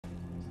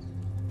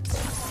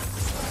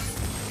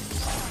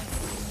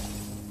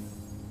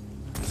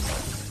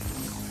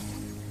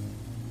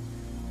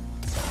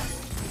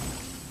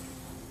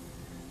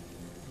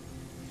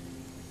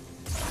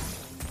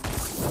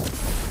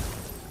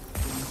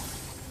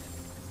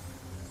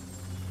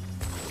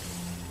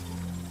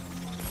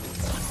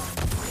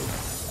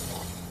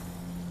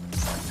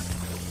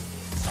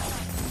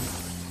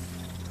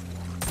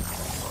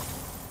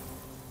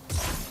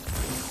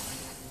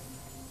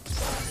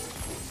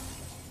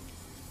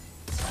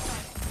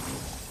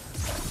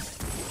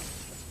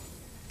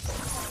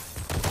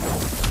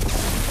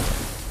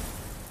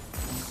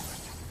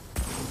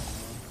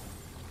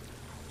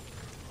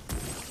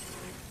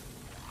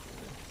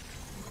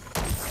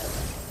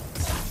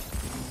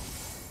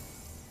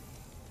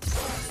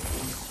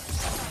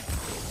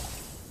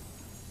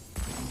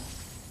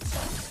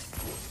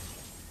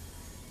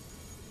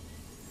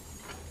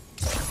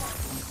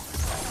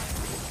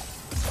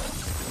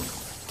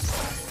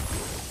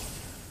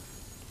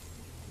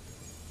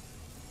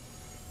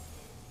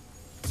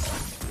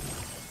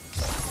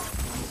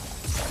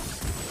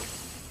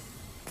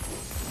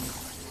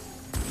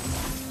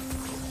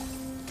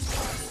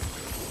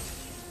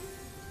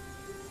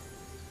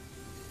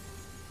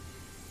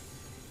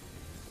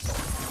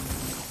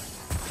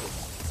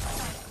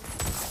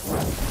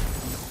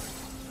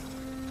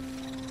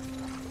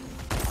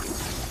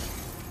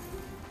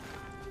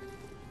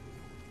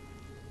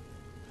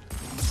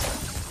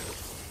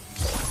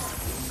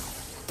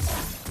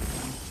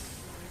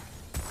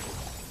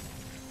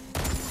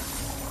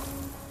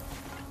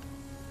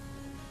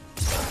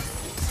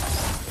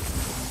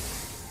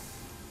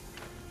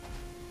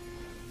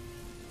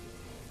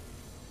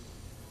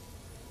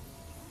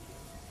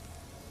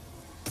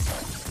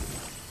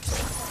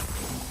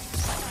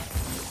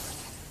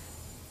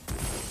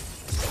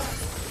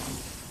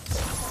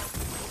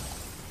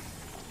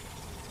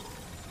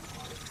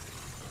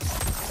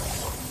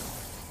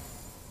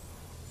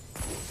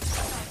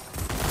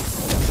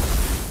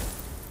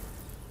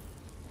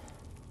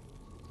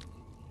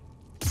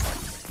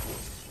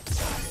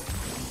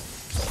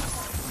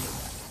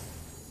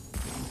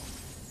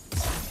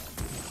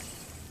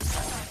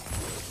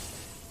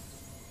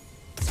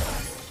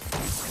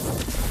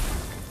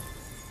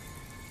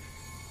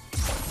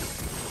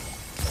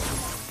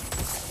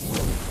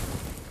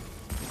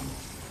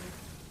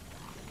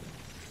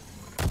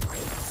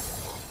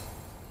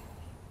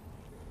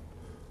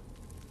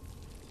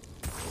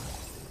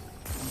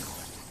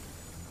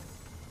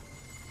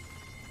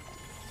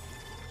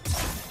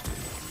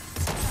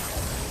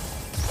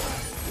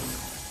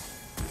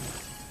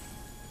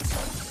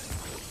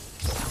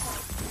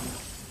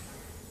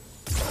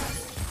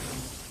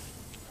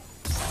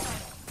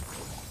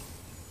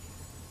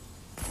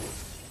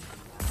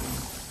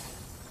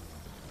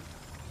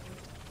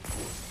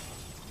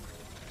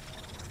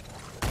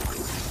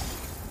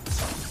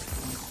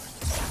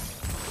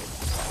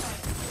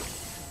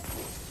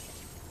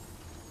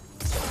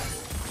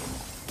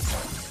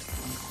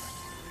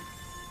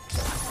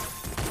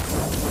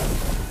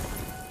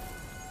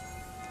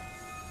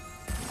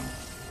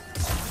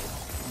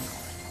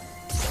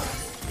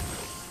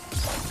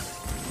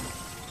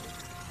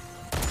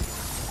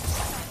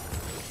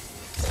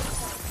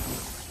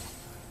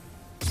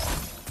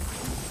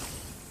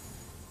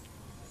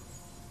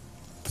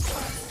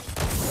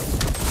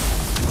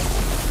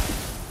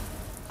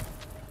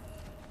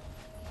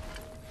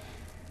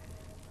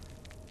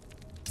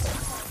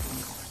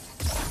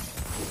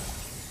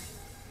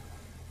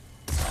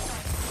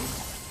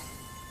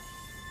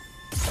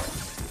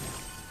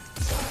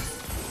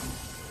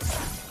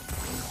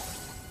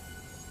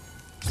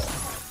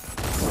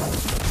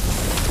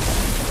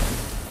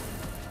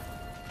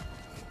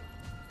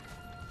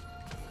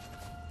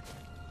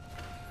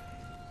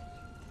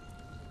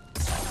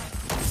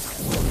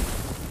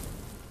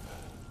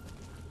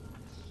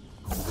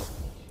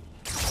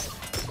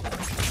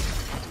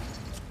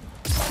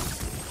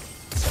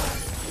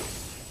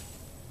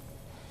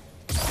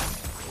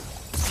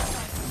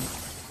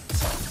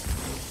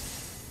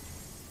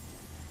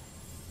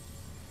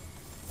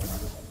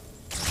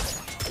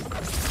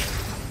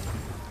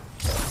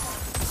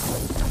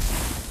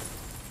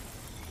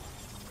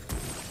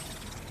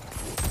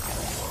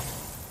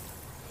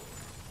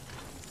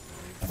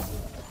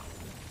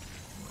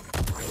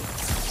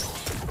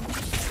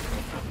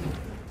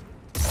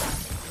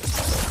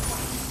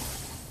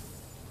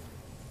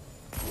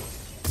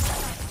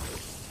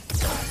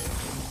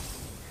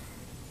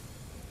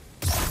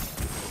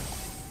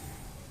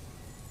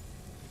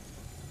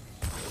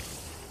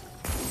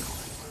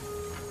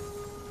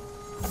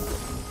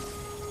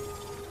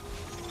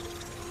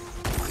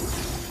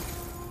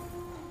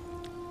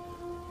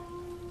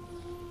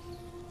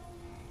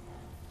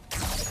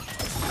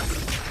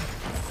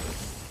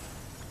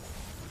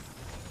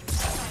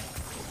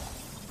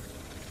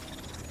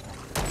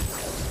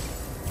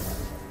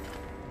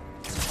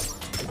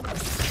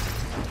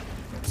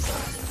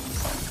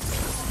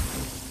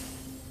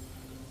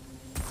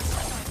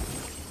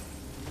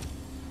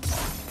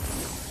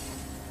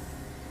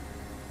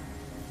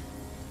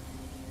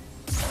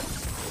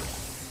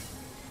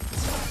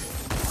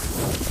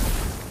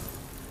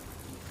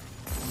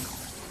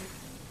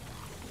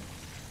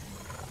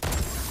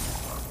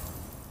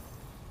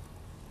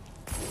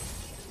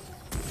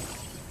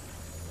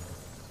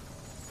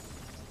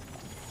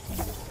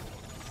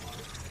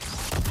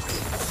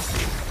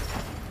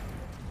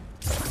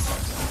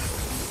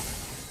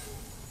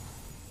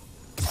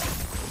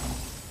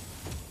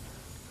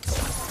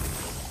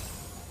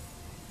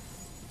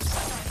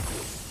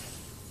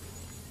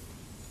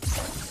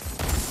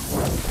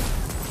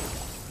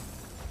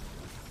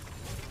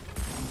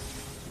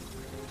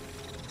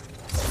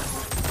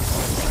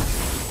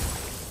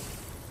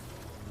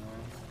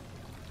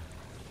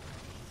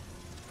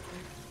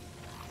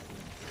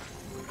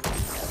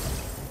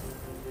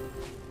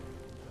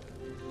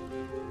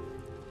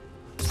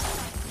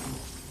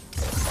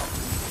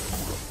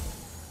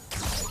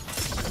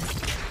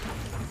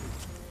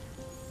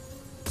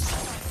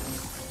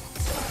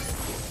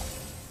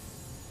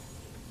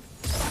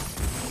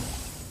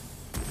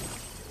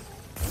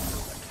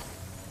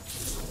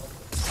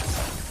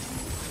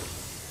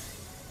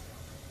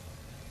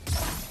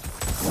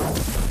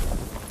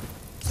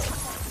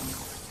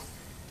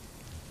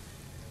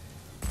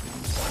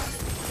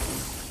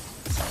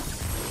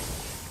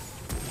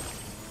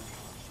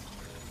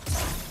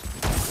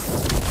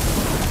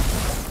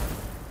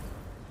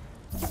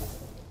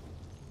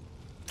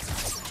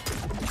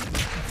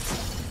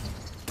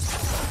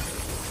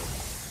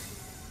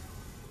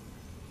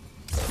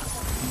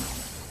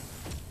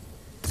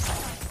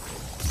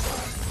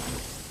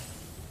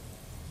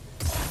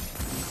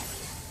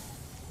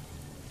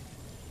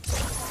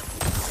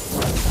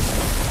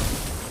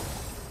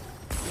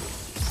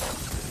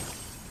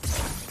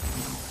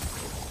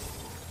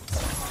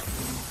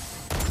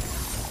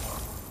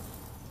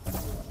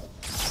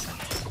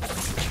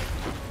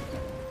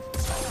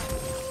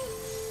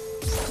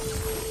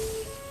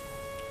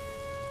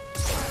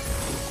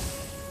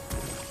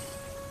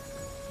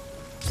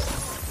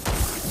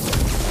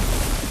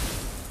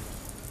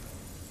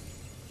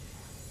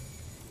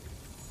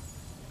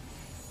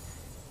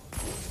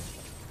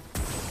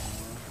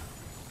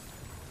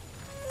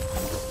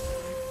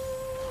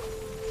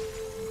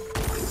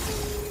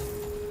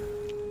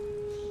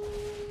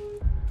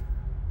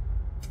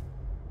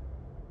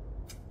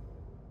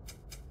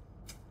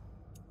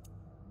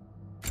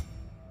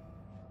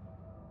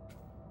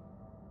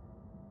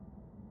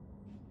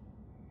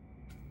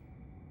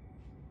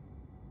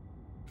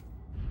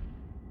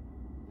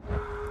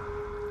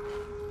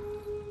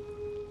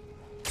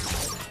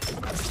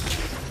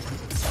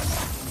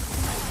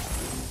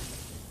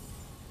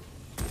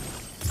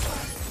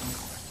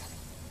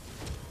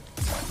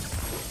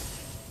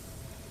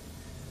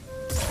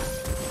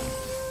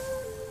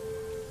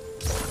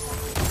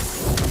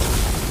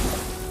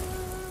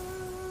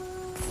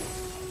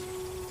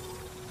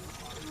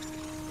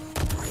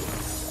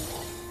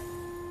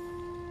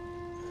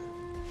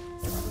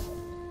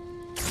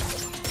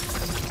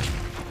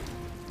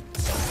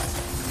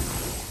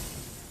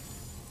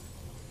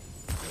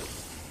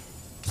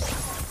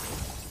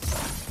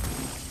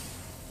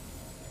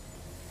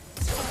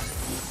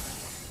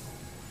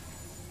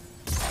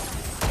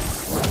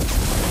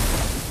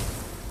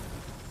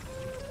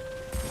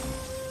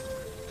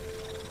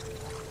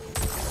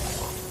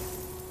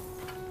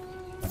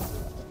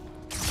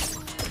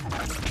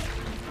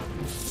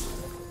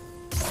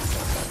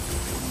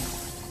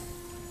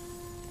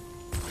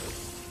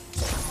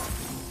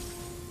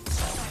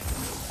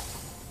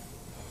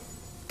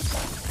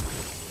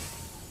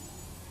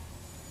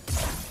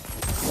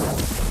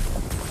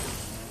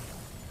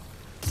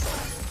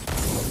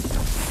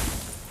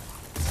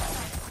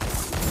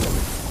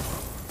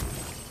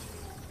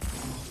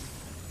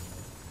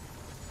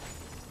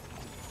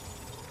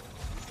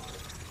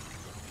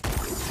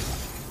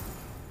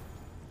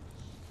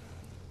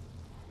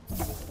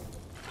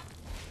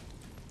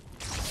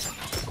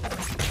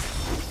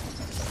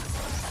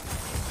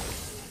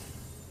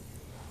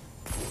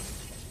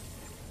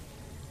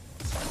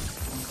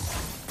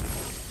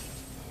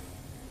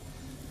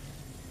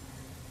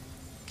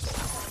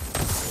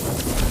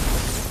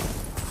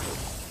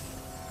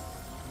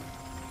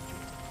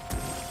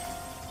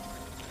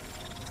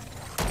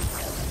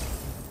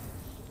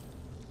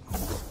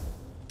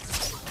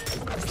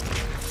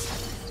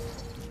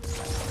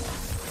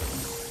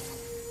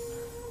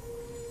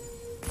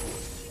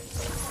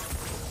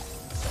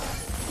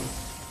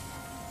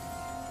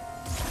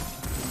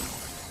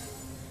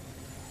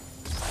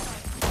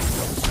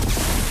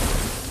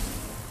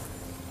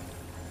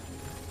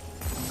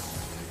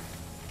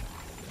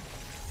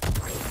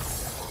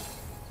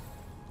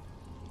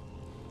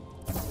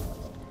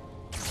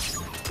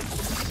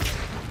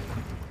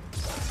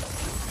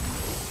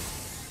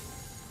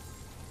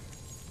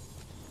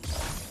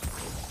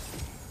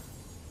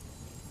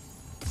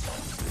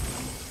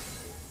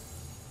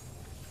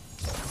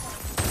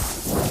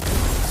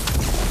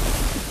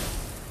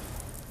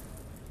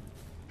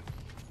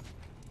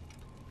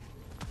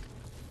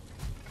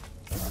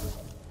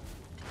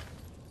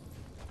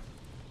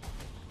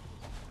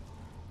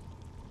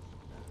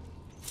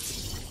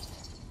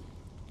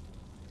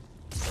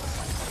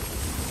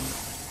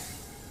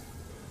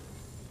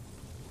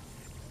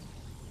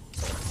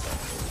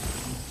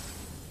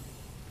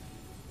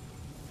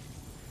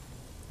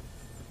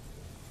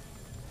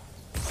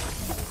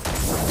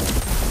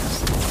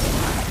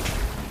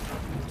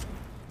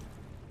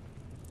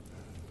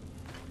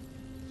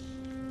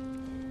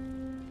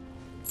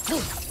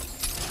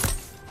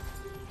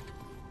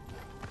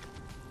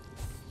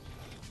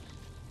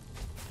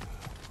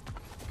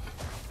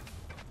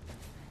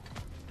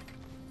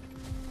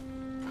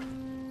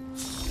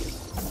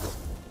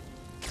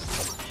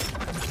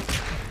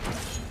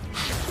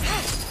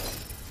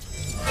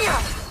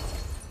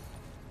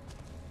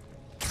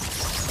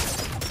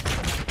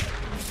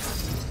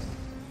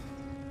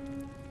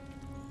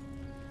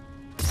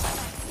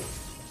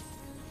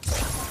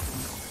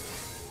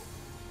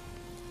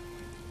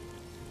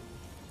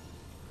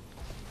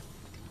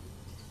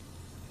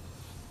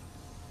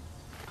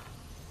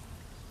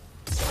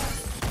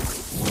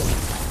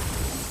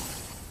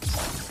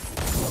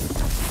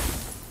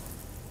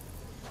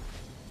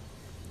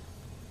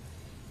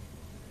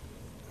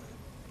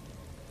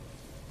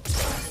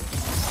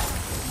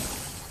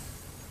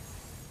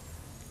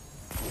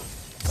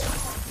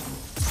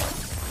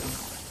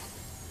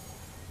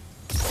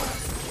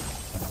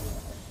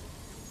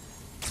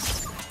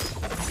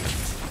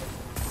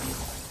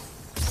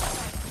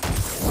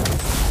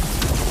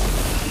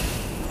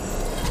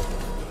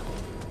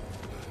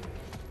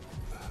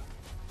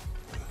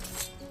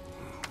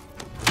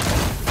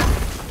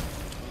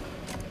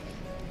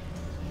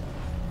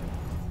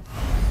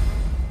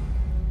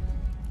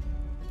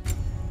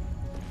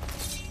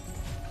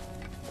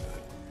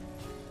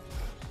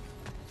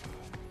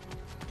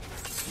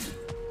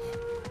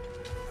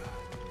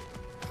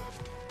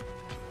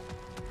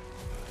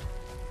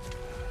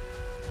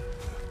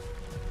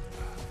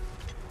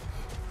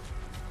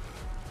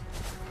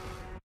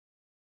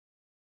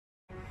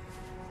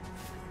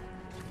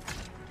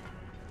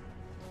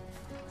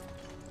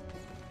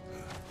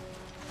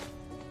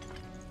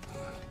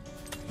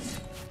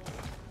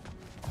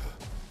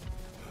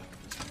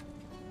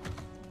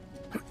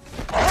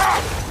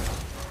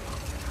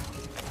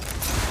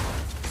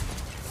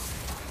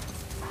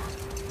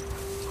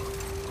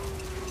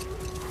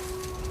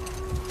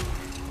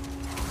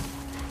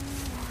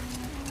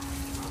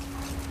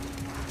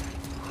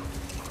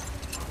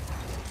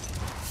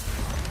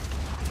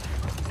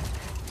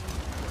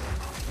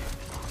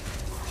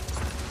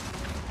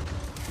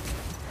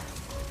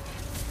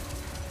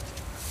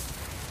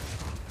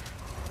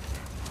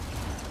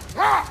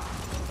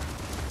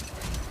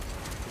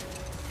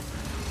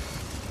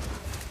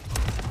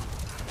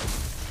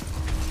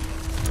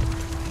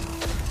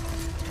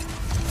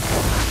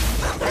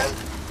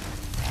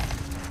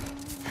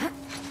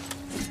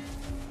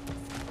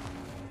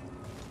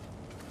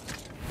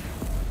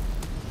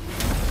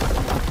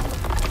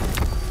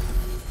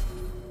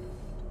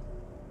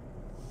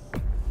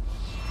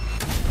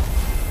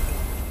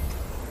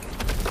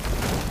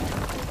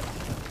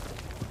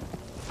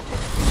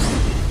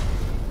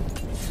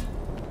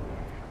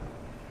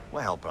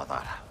Well,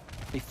 brother,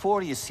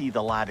 before you see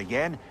the lad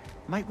again,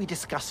 might we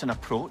discuss an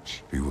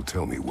approach? He will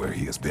tell me where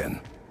he has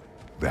been.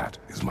 That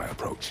is my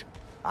approach.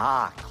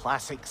 Ah,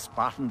 classic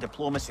Spartan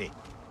diplomacy.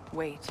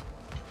 Wait.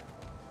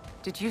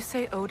 Did you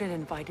say Odin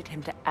invited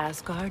him to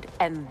Asgard,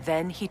 and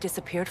then he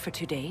disappeared for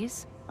 2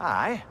 days?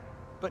 Aye,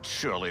 but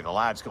surely the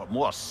lad's got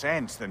more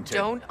sense than to—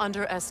 Don't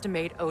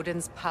underestimate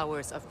Odin's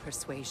powers of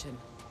persuasion.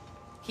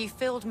 He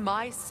filled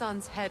my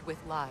son's head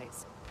with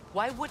lies.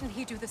 Why wouldn't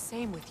he do the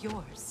same with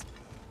yours?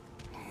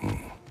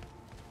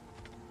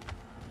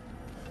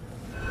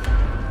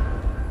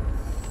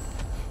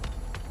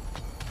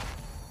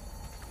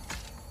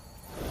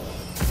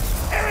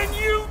 And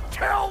you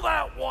tell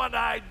that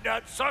one-eyed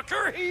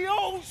nutsucker he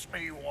owes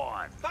me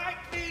one! Thank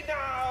me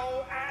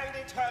now and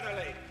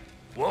eternally.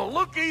 Well,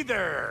 looky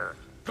there.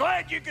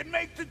 Glad you could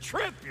make the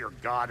trip, your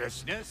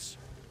goddessness.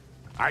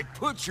 I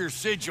put your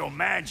sigil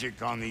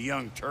magic on the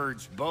young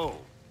turd's bow.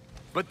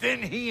 But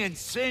then he and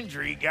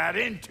Sindri got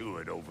into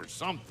it over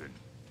something.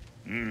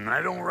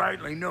 I don't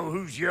rightly know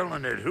who's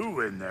yelling at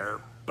who in there,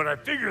 but I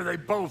figure they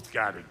both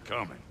got it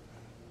coming.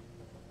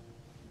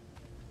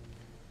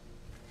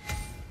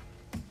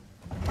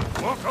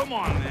 Well, come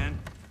on, then.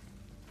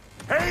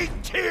 Hey,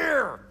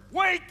 Tyr!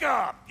 Wake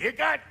up! You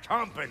got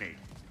company.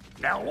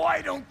 Now,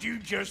 why don't you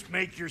just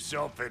make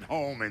yourself at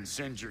home in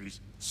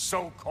Sindri's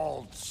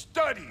so-called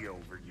study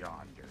over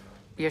yonder?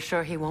 You're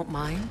sure he won't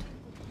mind?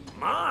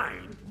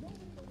 Mine?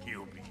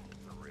 He'll be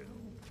thrilled.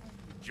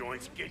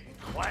 Joint's getting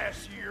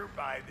classier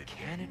by the day.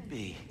 Can it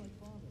be?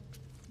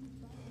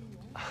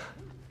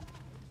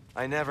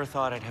 I never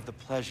thought I'd have the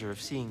pleasure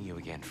of seeing you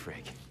again,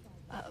 Frigg.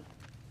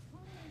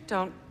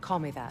 Don't call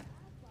me that.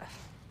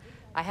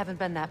 I haven't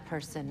been that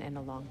person in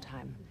a long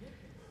time.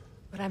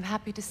 But I'm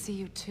happy to see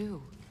you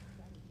too.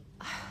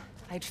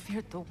 I'd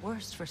feared the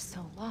worst for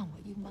so long,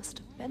 what you must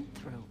have been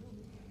through.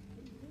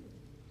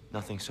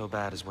 Nothing so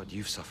bad as what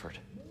you've suffered.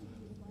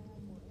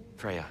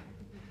 Freya,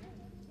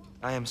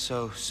 I am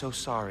so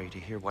sorry to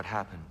hear what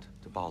happened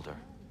to Baldur.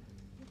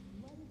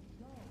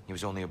 He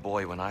was only a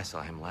boy when I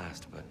saw him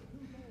last, but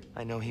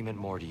I know he meant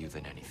more to you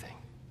than anything.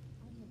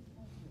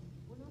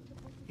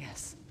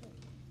 Yes.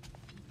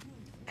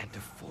 And to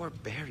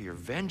forbear your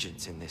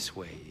vengeance in this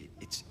way,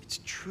 it's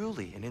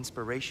truly an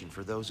inspiration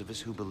for those of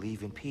us who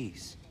believe in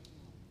peace.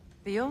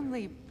 The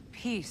only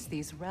peace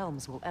these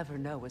realms will ever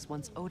know is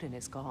once Odin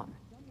is gone.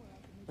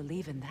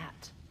 Believe in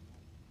that.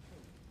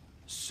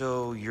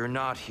 So you're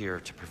not here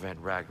to prevent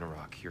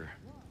Ragnarok, you're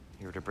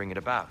here to bring it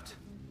about.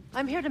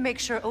 I'm here to make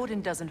sure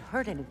Odin doesn't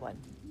hurt anyone,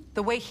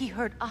 the way he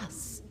hurt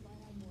us.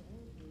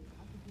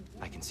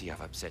 I can see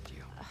I've upset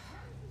you.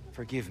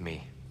 Forgive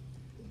me.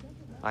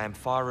 I am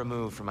far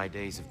removed from my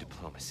days of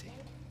diplomacy.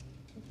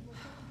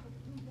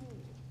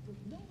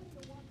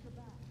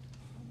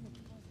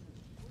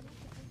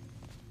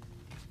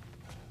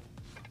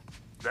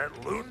 That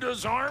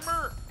Lunda's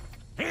armor?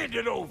 Hand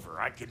it over.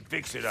 I can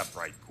fix it up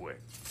right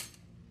quick.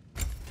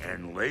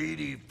 And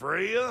Lady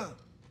Freya?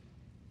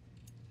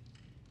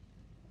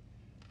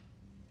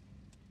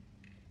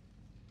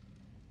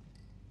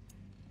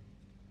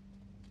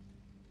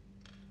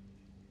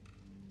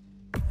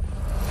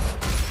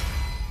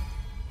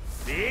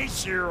 The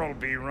Aesir'll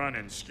be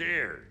running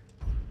scared.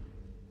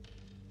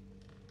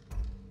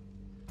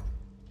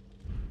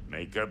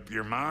 Make up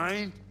your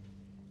mind?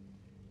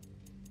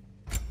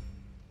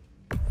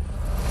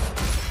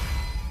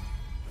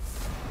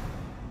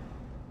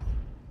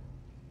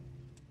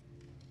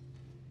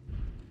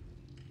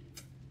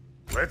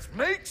 Let's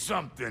make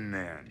something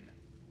then.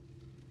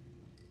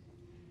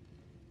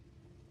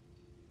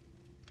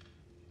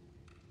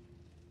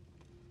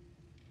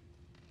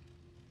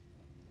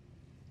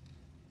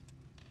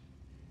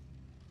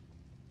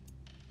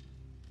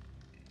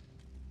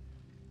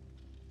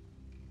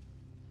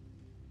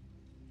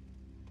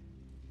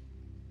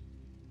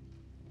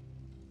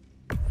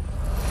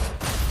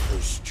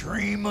 The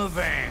stream of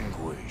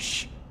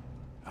anguish.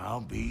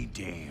 I'll be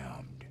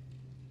damned.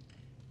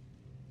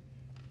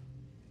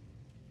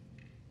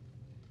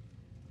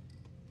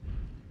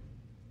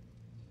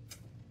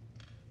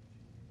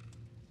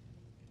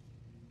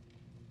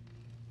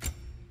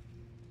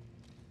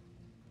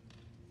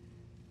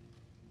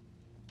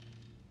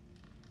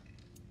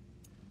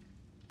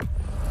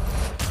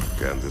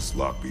 Can this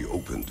lock be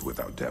opened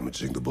without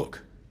damaging the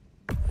book?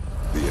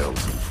 The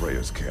elves in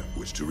Freya's camp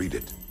wish to read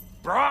it.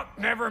 Brock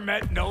never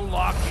met no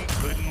lock he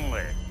couldn't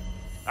lick.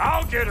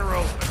 I'll get her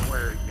open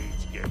where it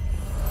needs getting.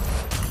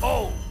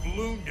 Oh,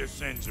 Lunda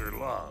sends her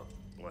love.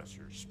 Bless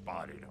her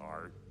spotted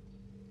heart.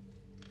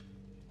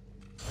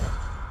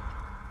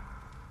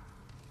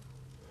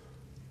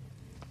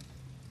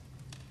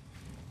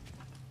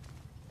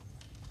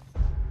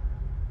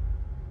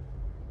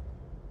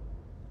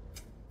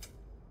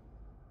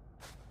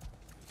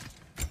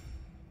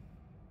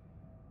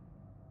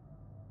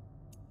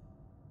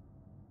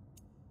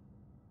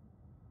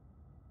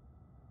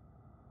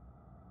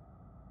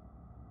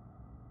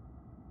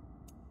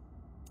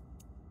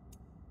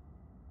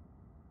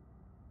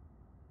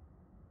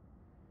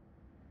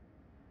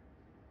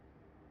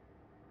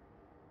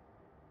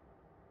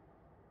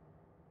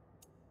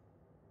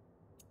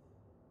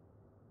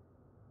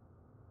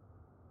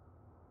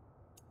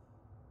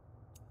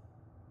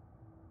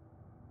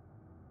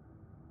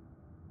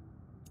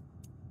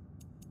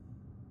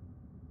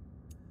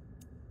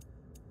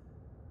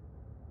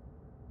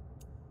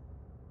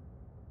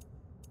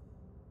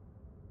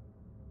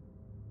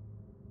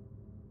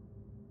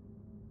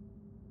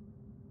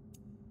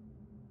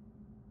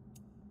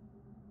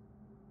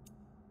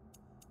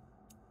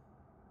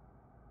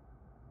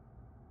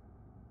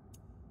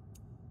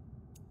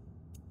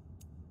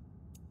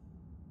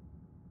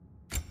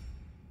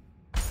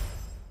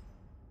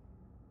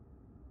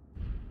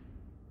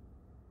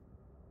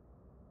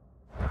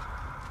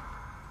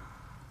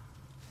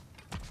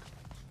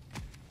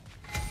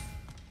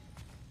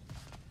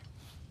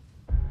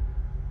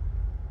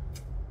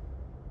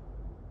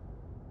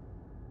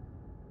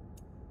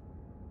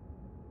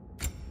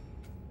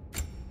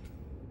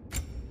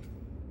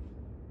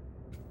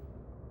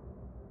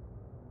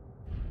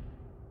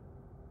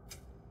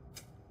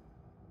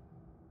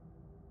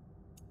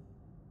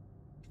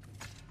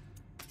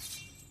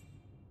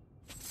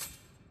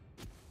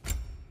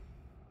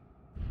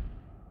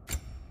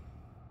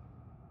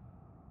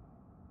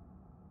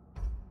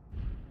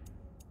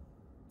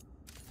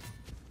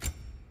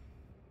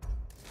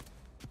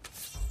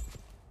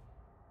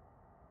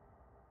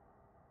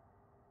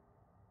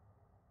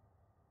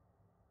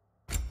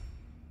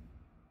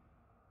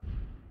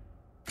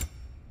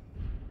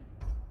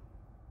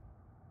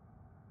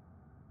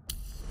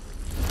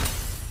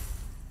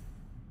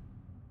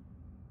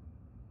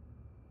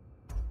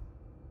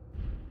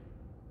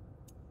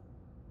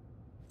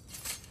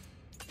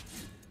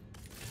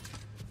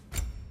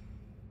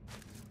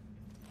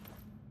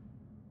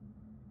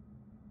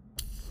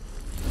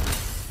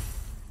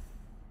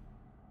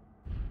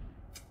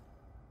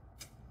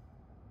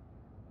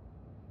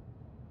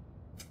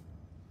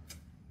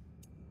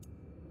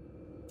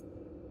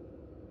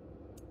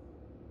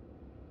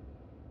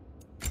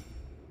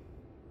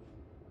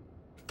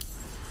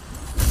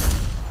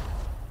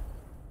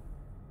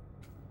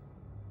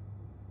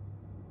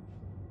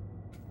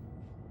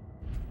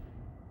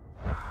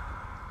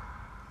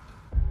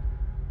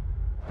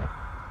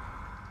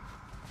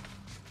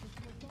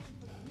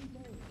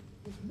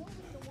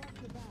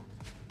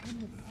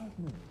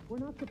 We're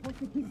not supposed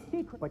to keep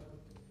secrets. But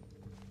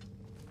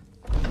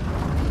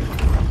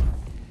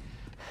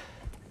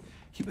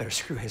you better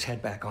screw his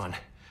head back on,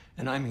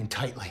 and I mean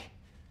tightly.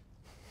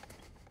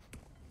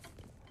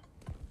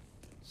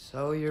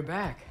 so you're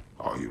back.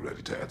 Are you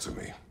ready to answer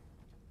me?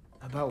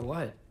 About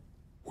what?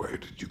 Where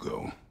did you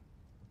go?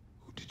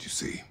 Who did you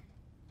see?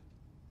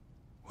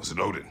 Was it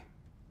Odin?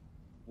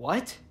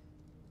 What?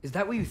 Is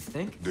that what you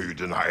think? Do you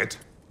deny it?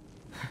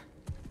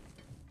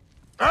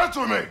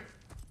 Answer me!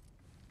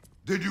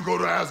 Did you go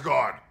to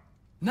Asgard?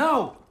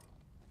 No!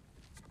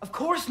 Of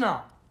course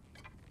not!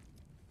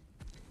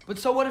 But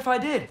so what if I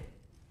did?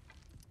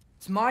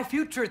 It's my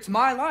future, it's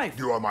my life.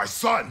 You are my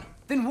son!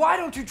 Then why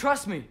don't you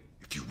trust me?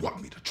 If you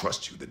want me to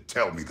trust you, then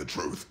tell me the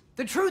truth.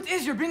 The truth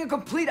is you're being a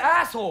complete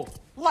asshole.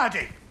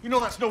 Laddie, you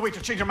know that's no way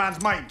to change a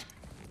man's mind.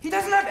 He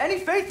doesn't have any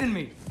faith in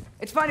me.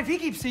 It's fine if he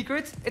keeps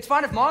secrets. It's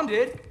fine if Mom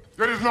did.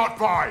 It is not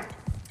fine!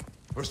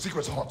 Her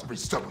secrets ought to be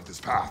stuck with this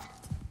path.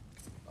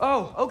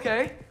 Oh,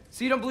 okay.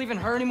 So you don't believe in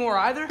her anymore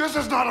either? This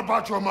is not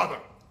about your mother!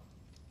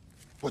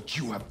 What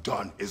you have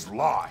done is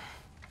lie.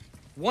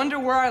 Wonder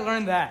where I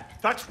learned that.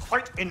 That's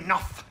quite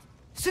enough.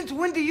 Since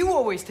when do you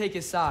always take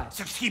his side?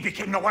 Since he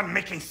became the one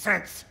making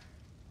sense.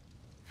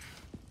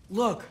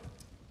 Look,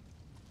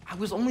 I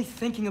was only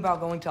thinking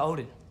about going to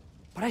Odin.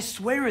 But I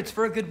swear it's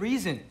for a good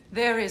reason.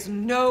 There is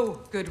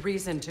no good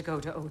reason to go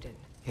to Odin.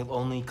 He'll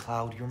only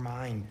cloud your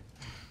mind.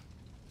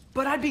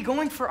 But I'd be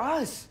going for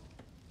us.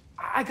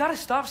 I gotta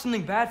stop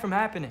something bad from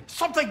happening.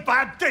 Something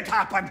bad did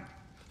happen.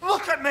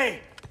 Look at me,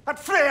 at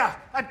Freya,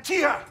 at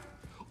Tyr.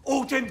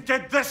 Odin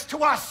did this to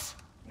us.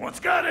 What's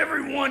got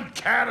everyone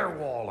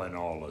caterwauling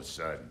all of a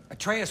sudden?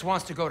 Atreus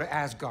wants to go to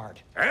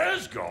Asgard.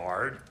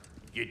 Asgard?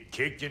 Get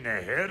kicked in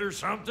the head or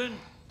something?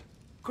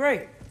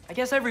 Great. I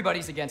guess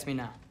everybody's against me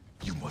now.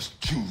 You must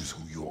choose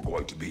who you are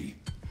going to be.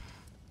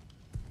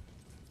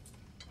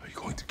 Are you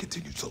going to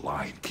continue to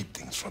lie and keep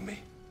things from me?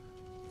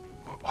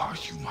 Or are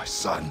you my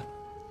son?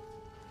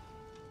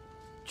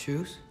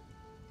 Choose?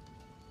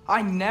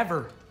 I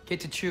never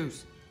get to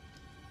choose.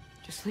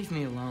 Just leave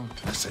me alone.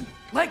 Listen.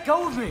 Let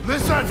go of me!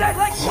 Listen! I said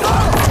let go!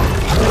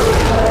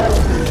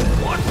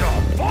 What the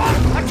fuck?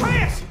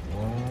 Atreus!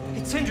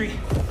 It's Sindri.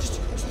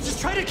 Just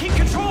try to keep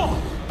control!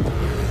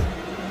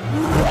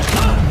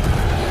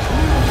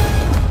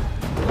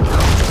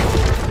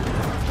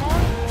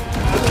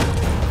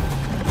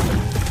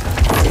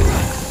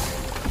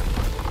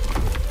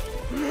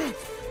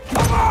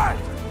 Come on!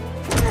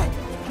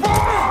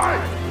 Come on!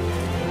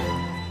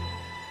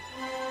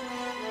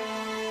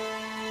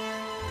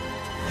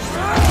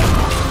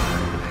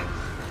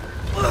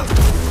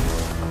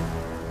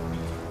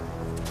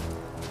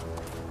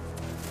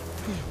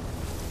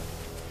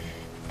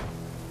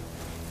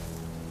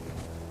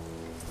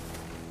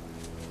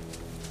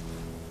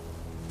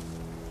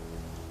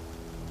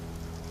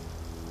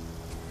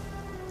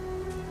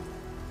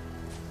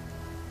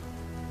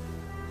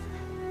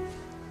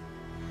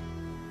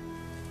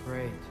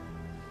 Great.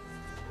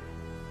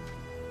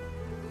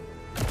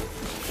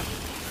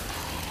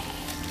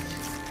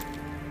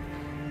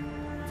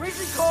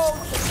 Freezing cold,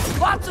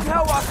 lots of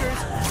Hellwalkers,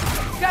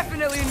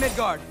 definitely in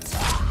Midgard.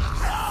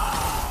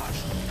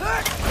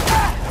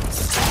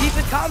 Keep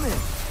it coming.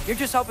 You're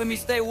just helping me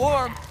stay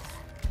warm.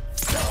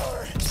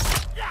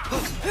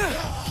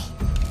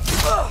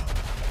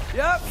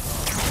 Yep.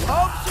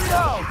 Hope so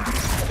no.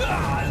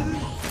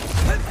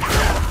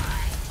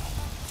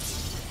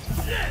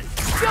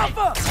 Jump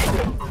up!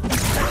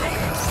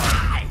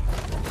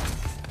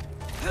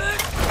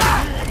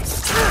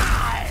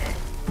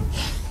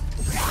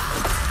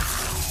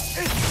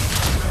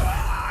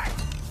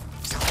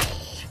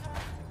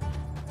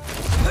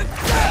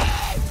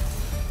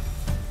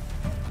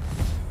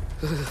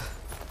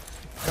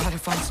 Gotta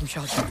find some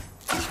shelter.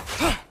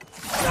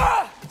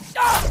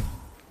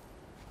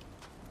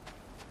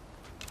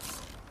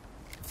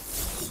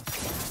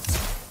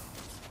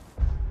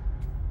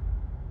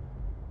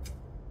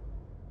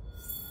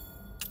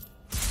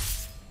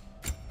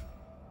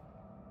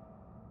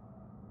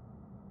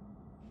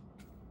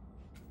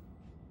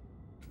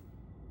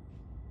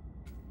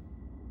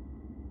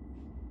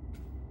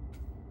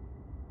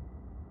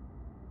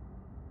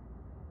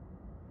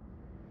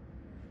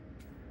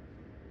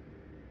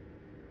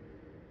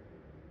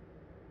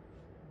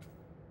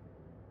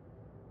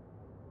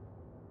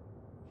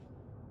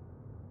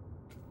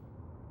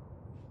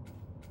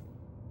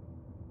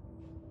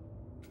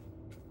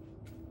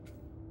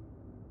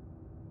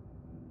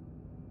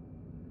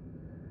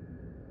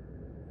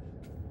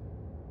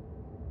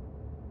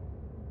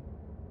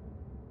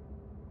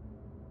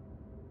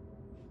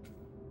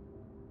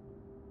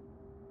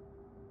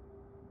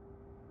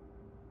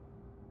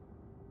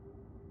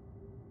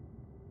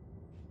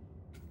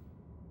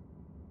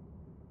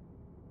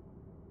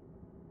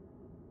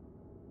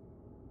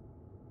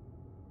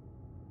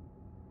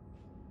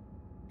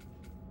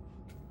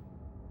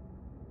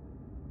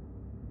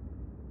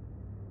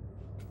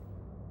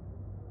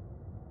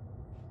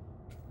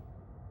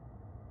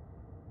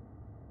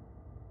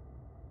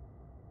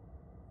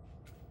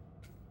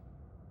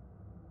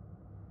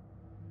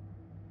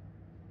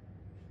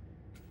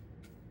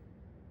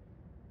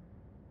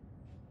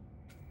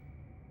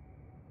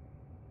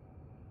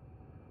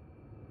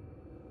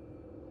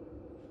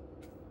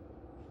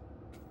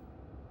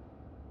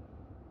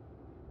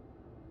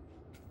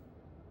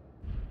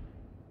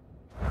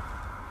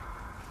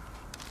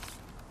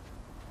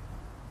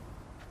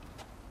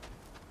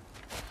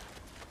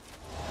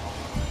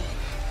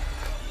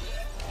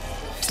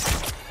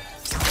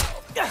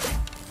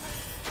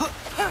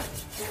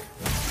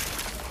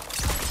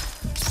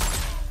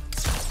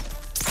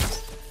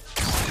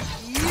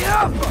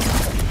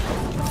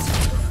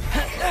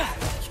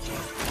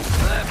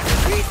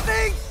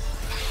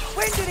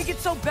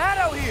 so bad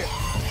out here?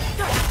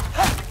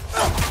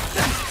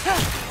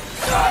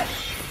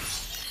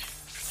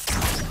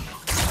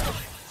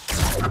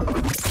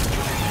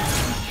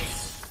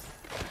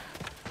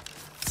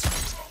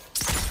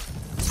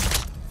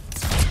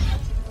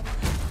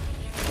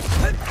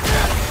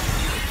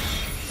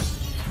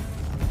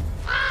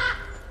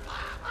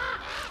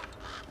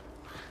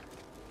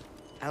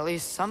 At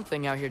least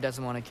something out here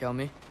doesn't want to kill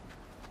me.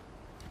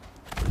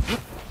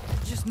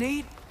 Just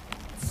need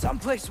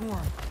someplace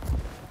warm.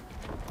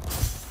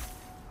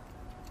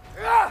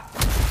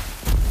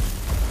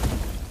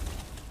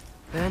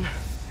 Then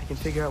I can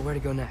figure out where to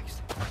go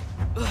next.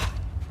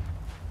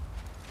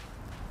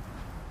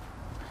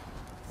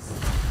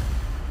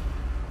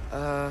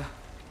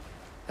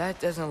 That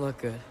doesn't look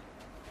good.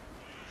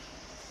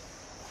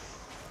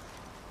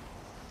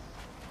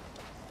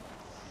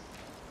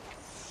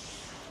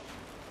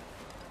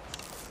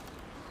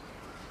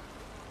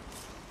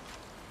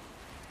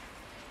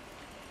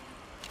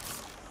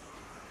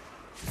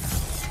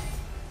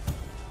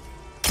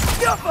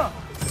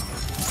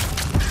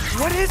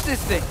 What is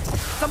this thing?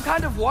 Some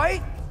kind of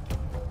white?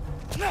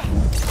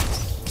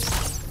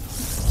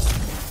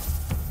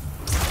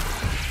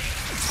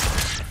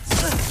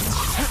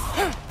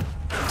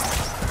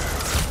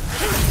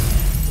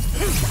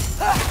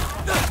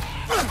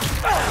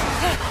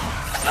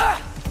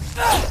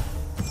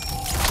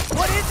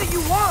 What is it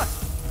you want?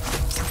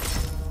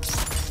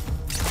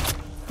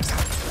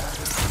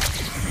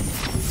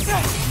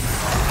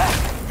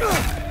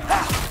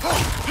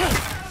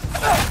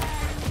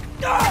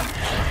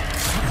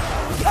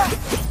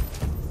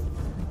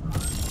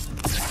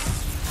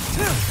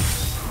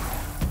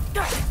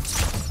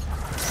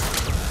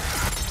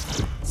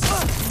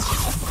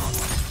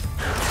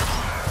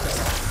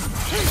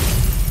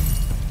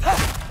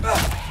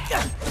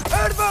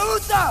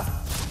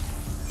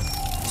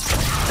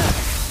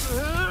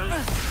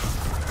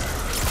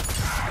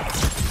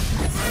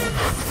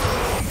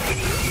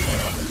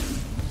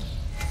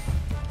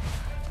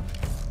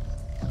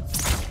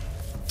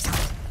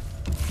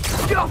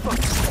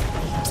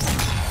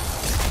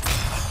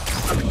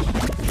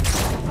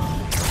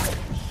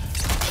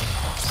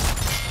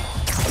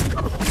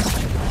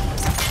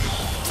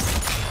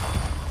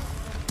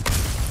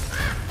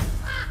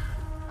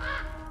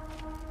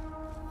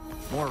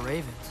 More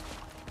ravens.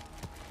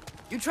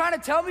 You trying to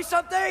tell me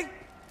something?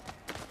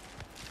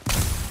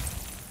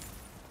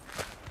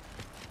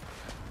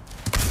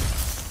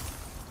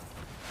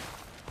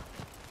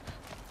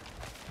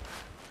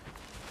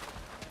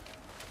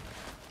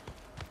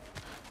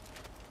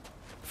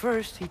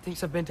 First, he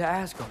thinks I've been to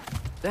Asgard.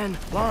 Then,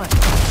 lying.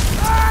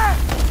 Ah!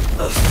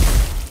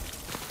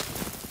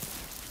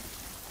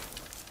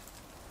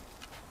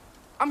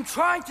 I'm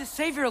trying to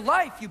save your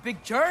life, you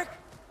big jerk!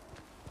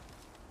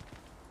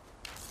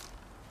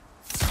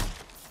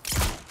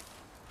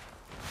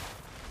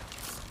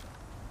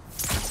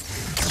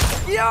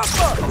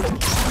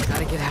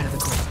 Gotta get out of the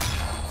cold.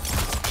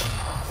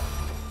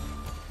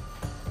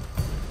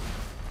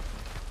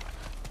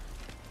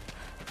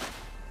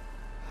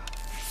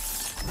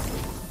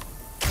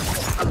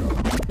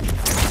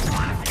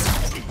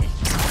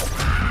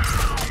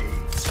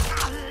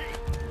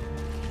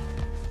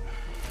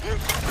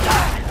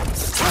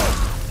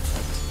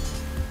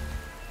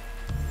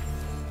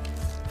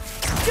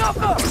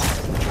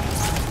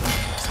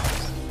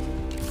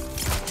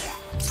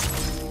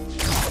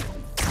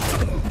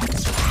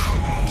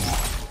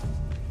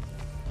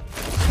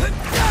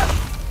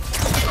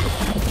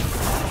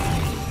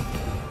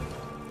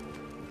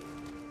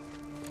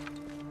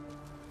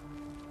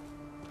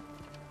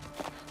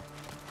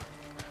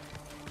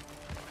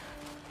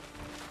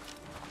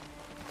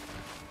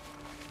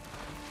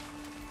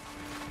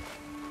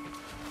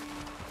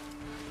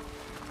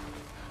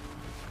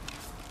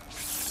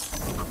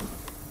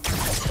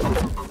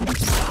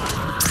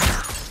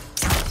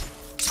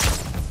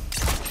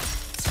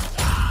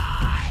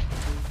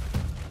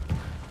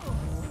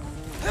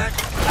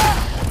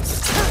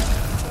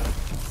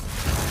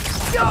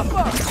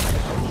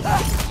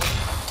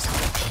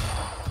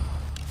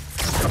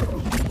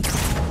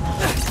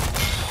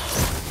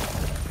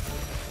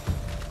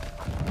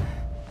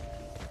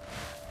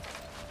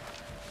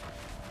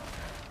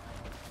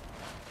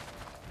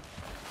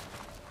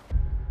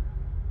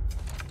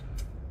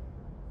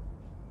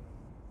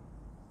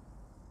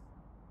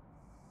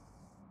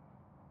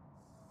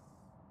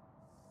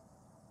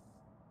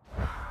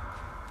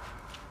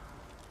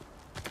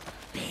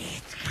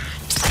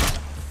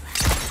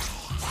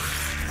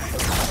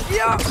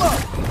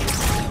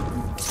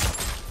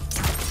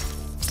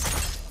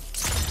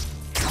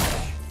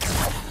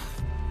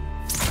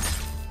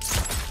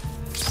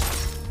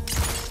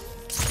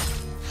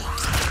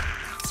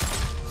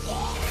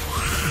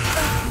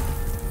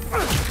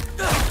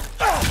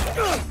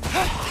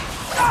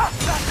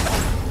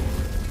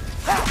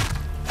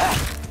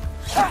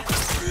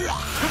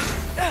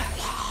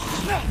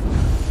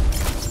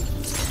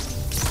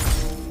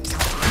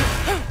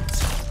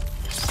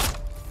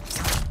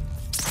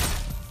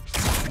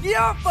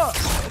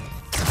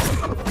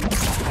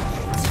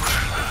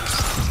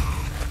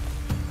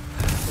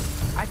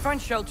 find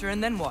shelter,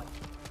 and then what?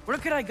 Where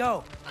could I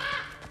go?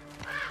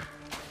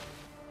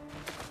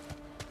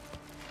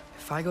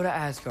 If I go to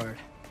Asgard,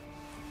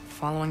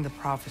 following the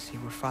prophecy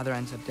where Father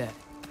ends up dead,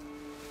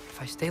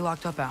 if I stay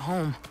locked up at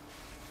home,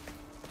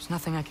 there's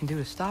nothing I can do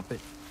to stop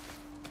it.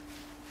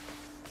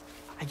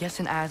 I guess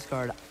in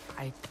Asgard,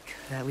 I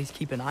could at least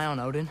keep an eye on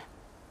Odin.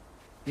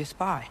 Be a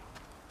spy.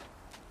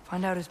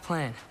 Find out his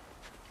plan.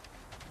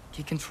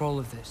 Get control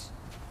of this.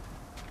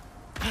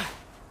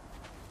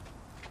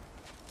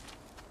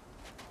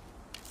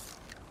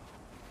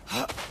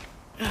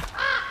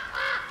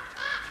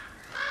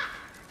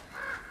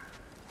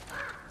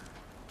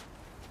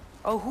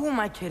 Oh, who am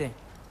I kidding?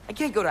 I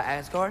can't go to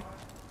Asgard.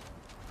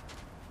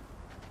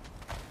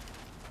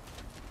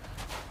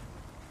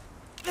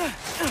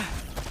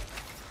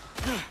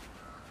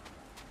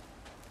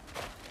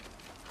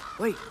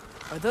 Wait,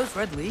 are those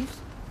red leaves?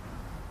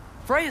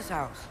 Freya's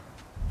house.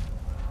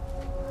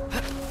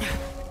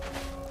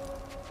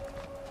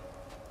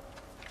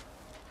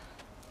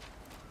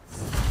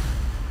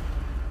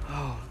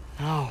 Oh,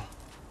 no.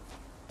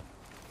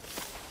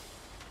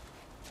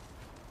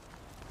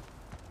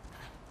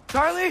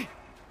 Charlie!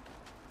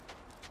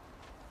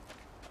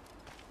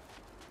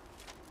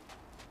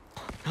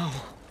 No.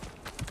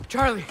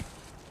 Charlie!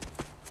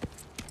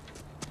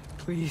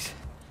 Please.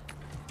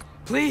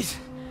 Please!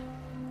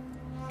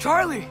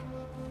 Charlie!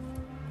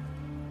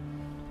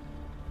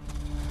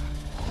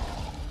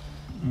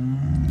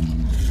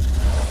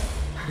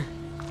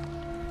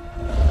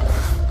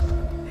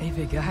 Hey,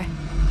 big guy.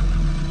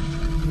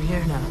 I'm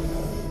here now.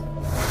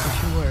 Don't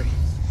you worry.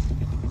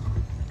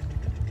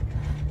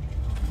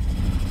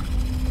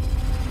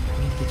 I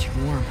need to get you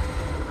warm.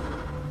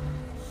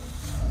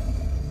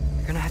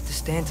 You're gonna have to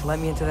stand to let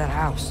me into that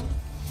house.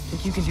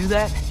 Think you can do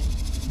that?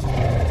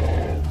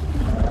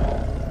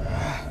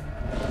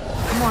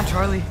 Come on,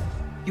 Charlie.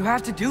 You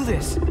have to do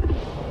this.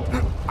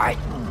 I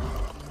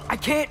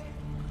can't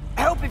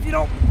help if you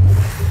don't...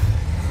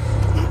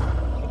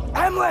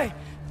 Emily!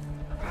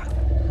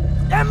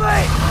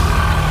 Emily!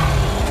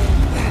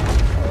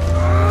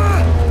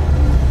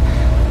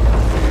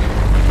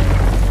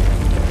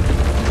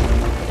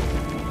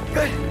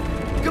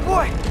 Good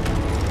boy.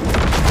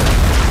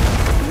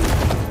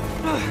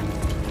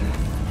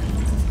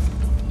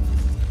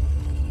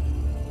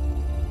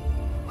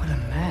 What a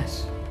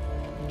mess.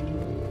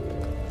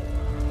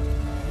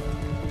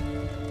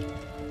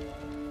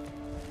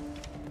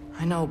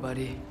 I know,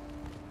 buddy.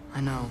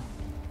 I know.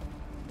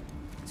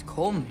 It's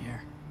cold in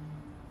here.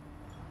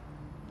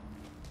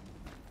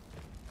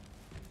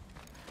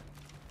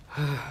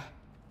 I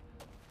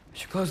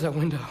should close that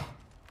window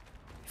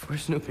before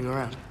snooping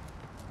around.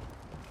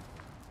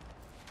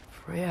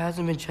 Freya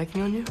hasn't been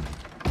checking on you?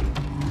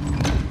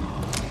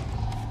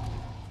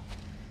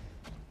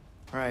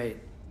 Right.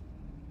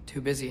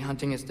 Too busy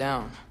hunting us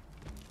down.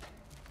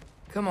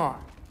 Come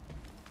on.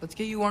 Let's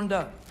get you warmed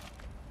up.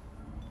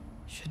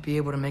 Should be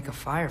able to make a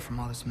fire from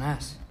all this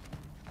mess.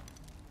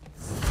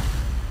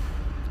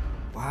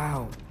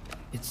 Wow.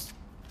 It's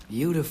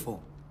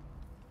beautiful.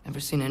 Never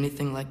seen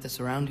anything like this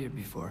around here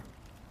before.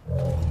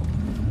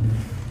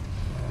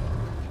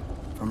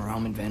 From her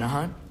home in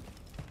Vanaheim?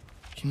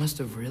 She must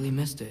have really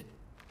missed it.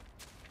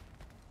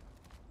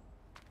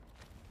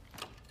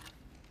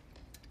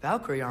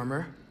 Valkyrie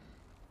armor?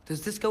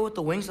 Does this go with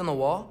the wings on the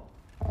wall?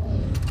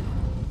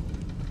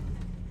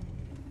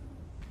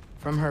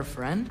 From her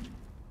friend?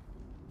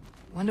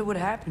 Wonder what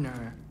happened to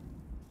her.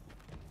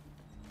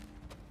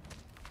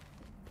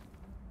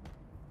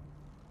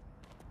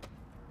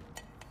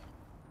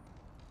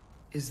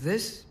 Is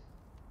this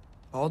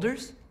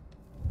Baldur's?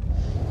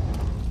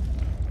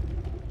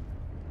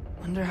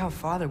 Wonder how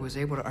Father was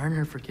able to earn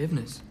her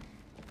forgiveness.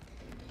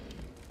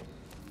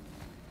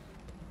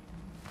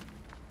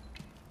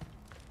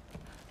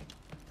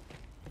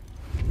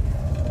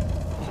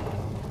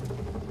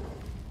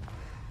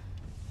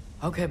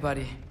 Okay,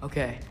 buddy,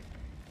 okay.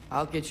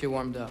 I'll get you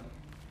warmed up.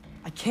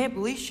 I can't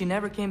believe she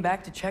never came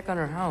back to check on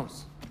her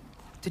house.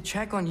 To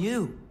check on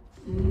you.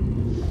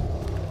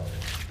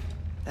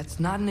 That's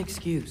not an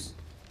excuse.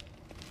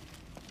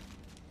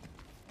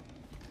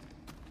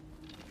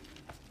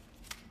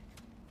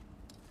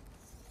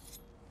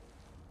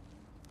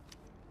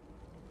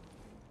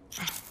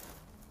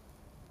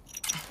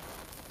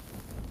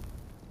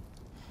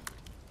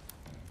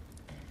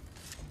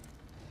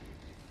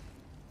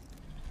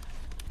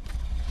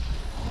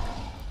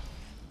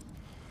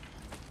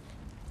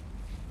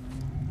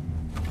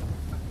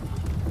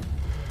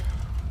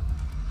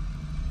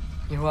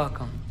 You're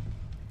welcome.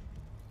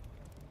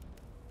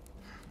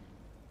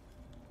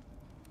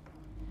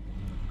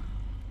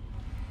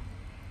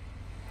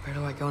 Where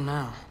do I go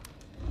now?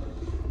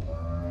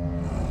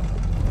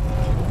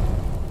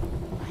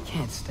 I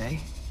can't stay.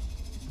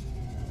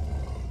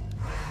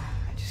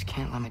 I just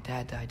can't let my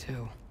dad die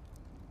too.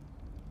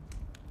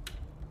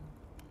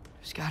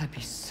 There's gotta be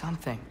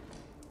something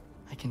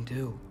I can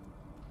do.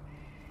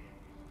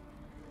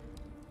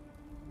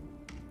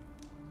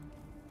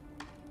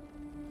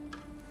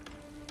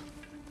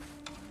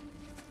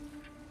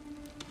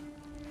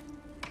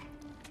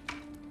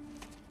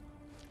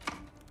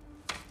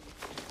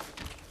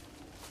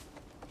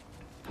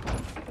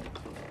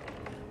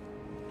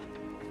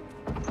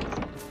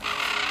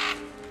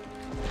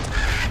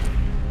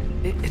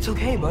 It's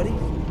okay, buddy.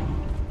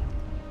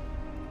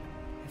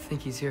 I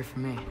think he's here for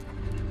me.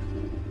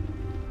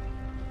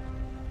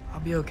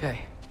 I'll be okay.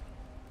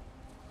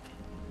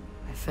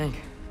 I think.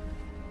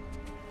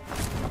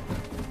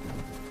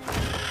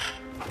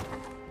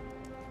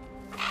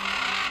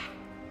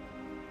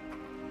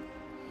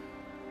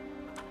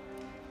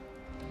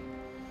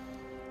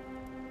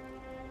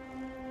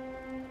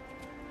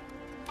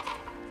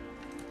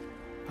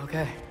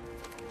 Okay.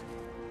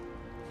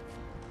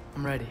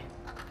 I'm ready.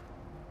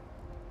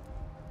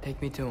 Take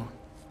me to him.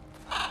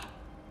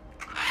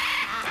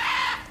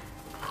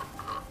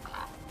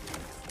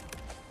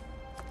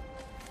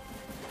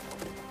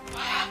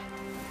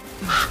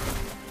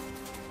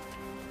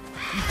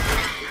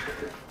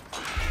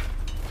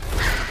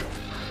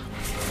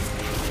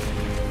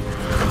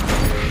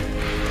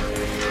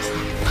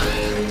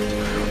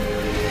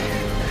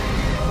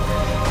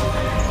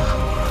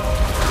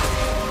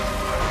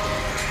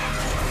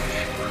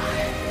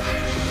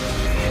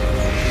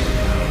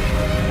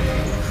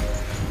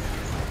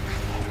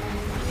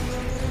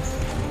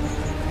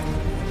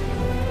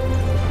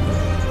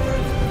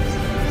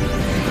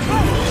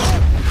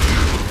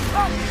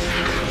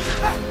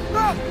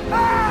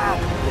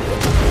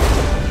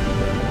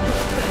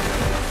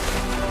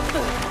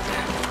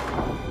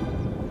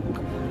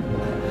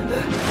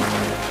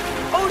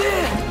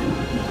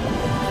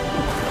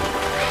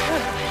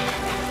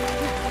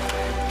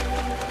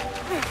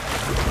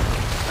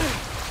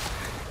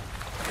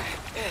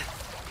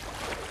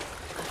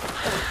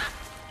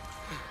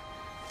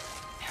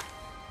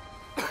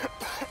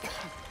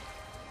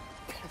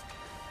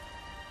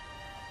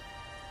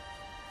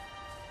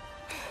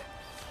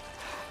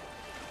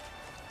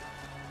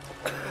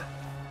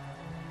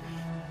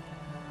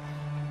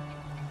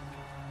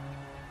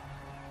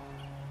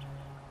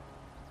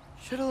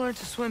 Should have learned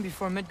to swim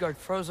before Midgard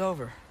froze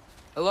over.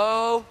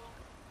 Hello?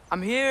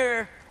 I'm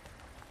here.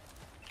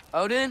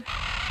 Odin?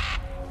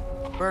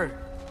 Bird.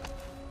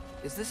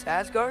 Is this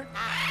Asgard?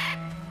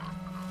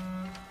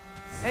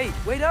 Hey,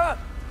 wait up!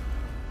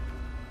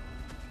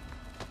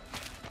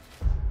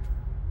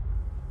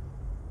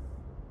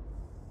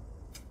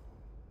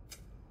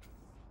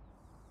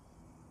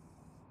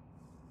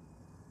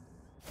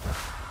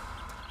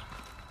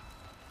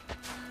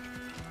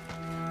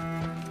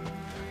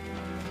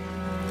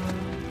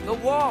 The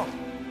wall!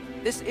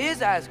 This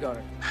is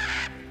Asgard.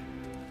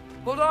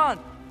 Hold on!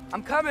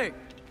 I'm coming!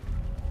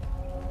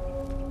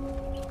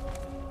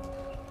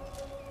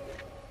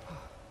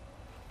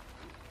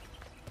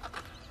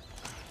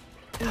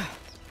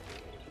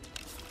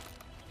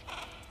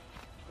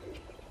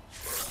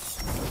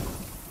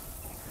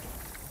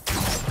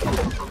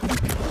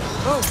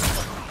 Oh!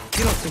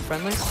 You don't seem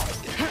friendly.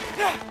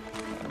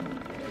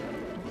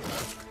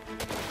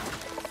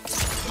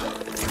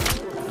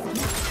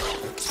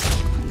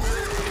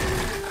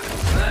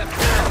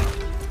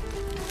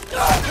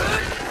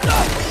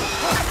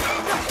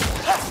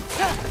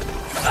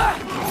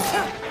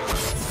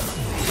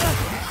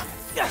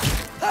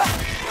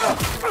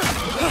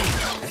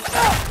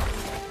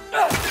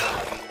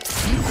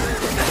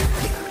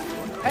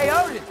 Hey,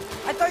 Odin!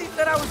 I thought you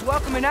said I was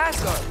welcome in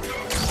Asgard.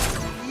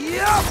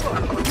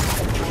 Yappa!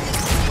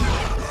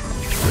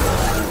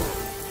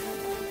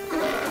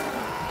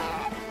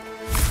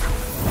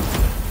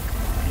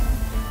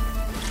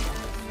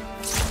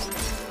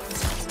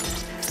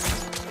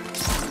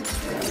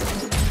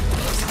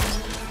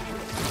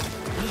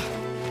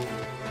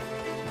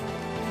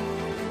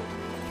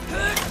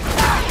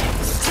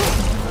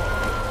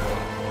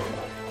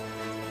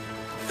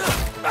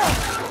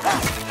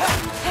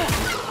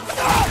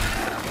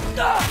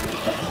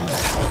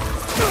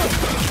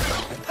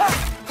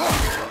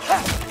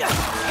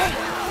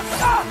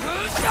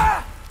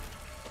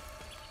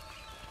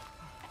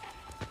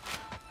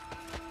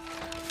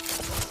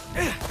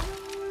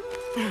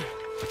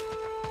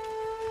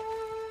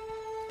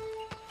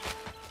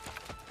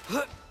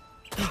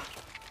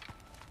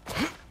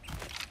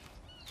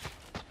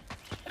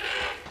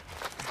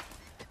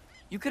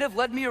 You could have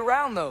led me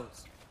around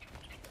those.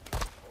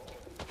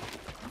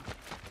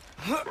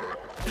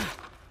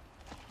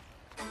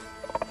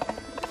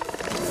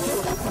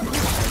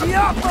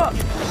 Yappa!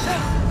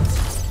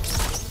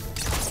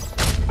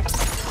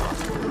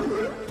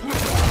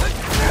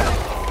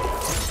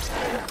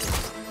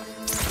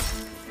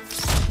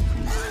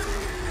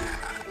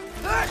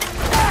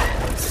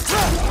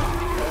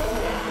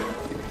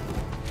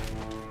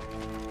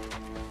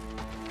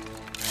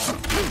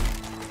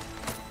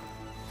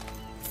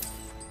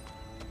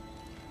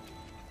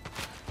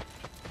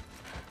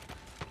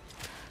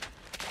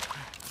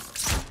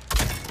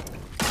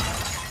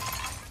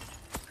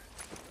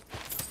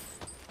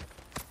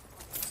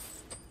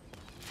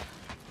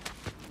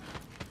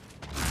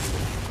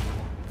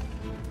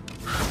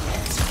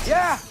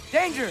 Yeah,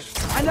 danger!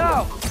 I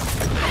know!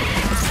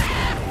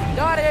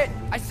 Got it!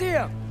 I see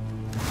him!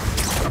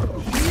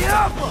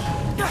 Yup!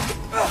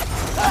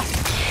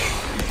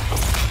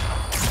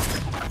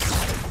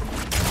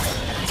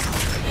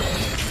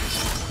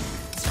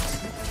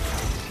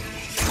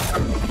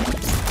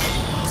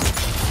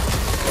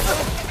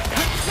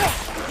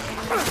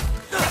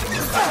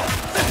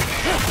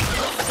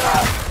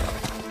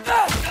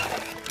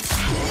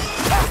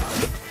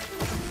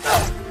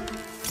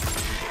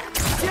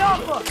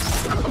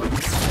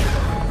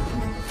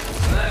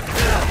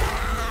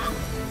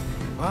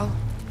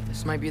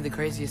 might be the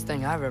craziest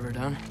thing I've ever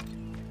done.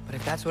 But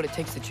if that's what it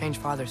takes to change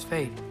Father's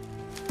fate...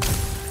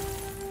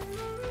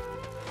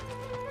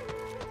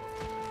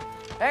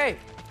 Hey,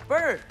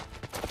 Bird!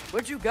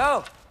 Where'd you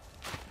go?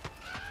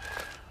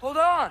 Hold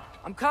on,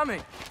 I'm coming.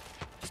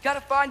 Just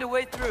gotta find a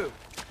way through.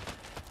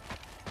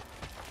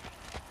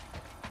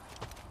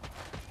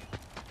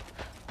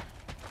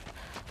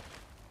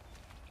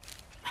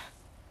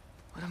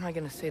 What am I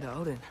gonna say to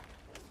Odin?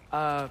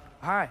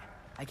 Hi.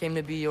 I came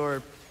to be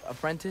your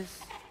apprentice,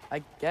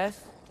 I guess?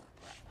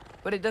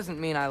 But it doesn't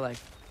mean I, like,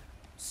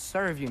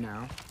 serve you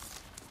now.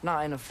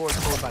 Not in a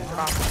forced by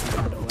prophecy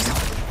kind of way.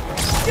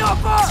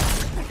 Yappa!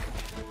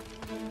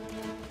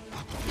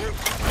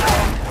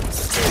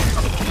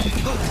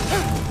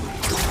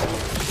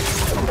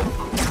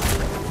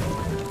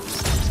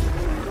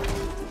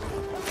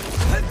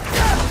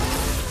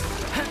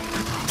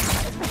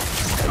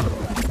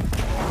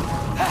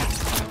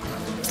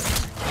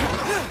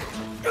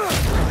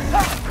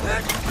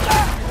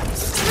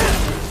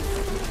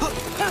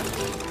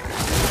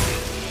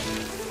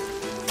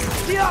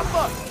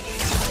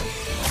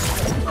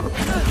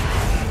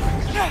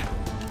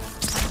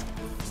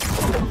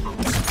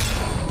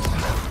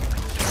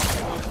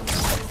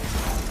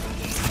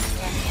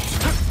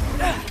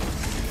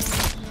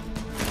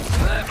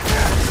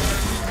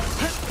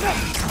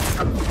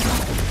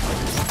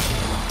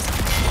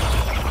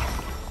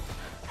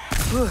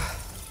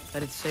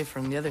 Bet it's safer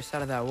on the other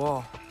side of that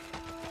wall.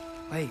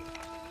 Wait,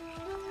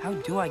 how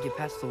do I get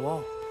past the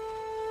wall?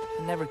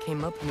 It never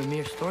came up in the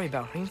mere story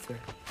about Hrimthur.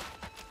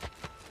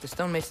 The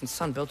stonemason's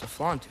son built a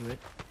flaw into it.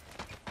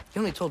 He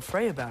only told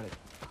Freya about it,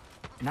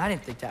 and I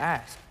didn't think to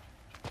ask.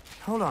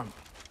 Hold on,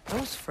 where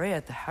was Freya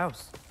at the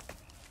house?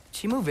 Did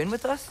she move in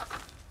with us?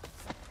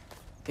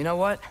 You know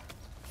what?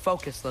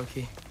 Focus,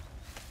 Loki.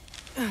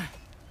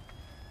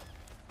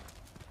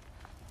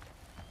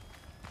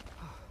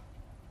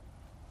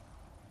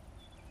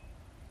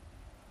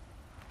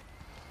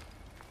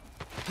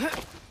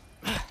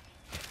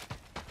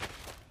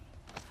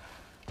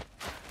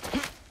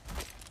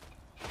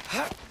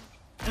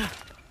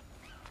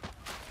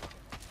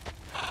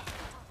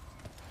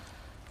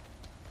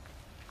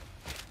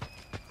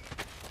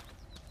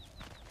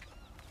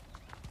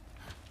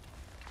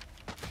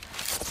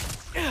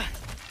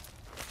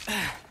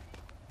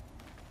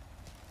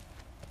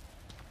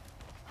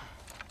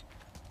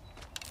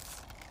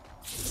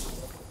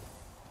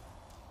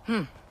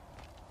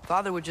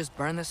 Father would just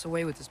burn this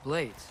away with his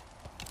blades.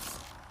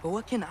 But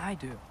what can I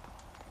do?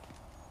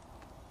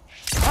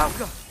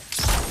 Alka!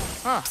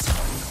 Huh.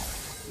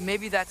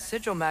 Maybe that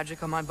sigil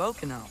magic on my bow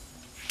can help.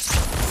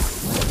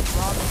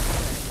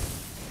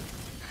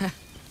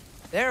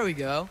 There we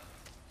go.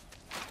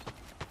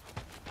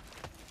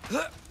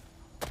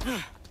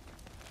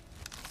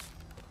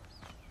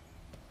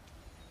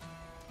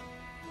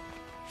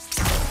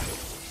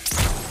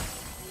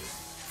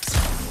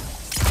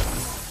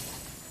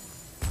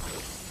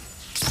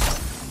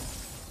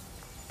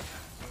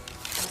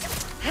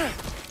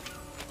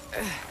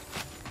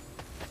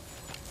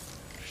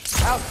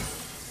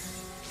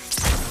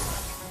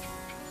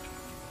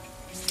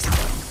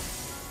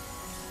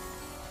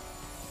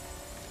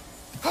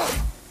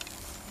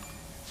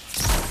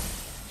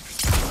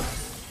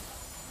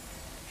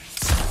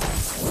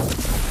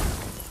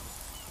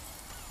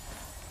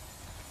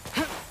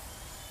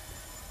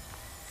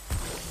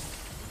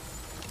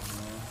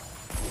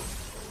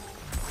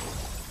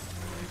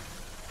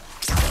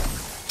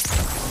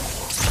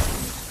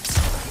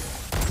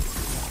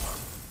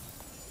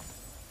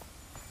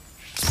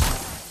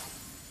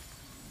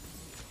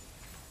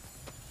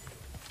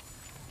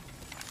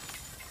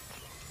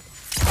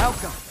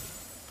 Welcome.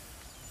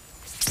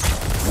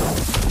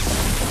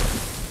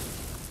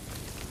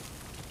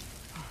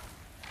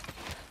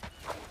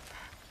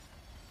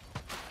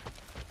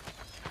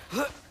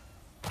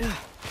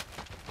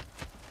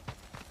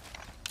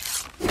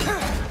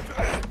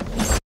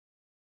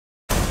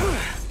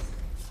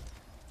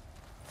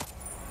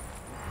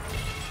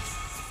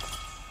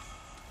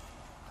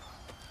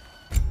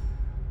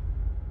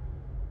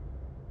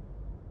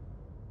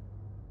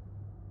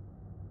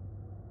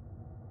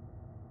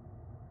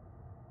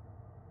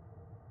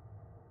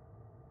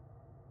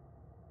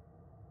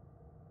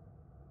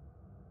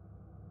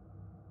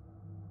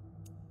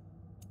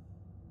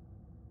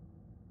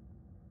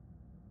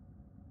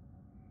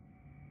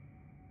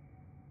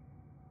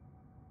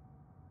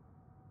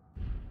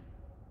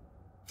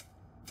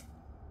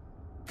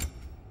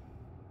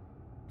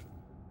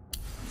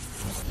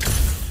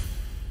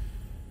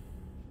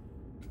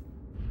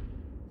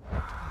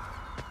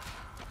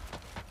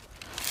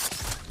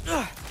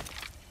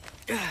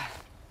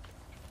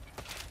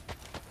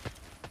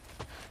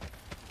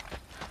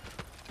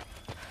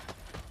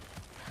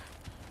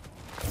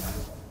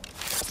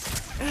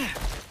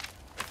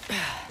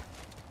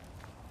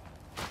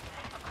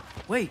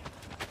 Wait,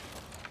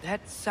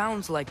 that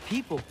sounds like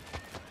people.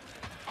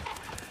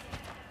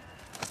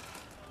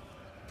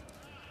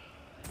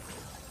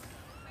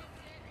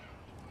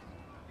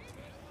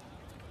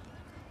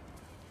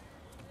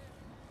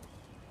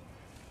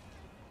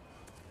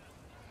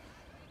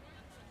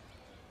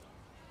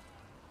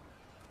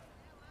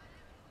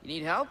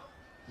 Need help?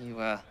 You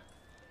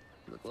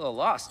look a little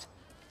lost.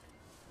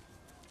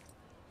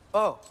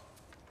 Oh.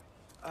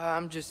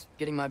 I'm just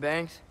getting my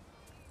bearings.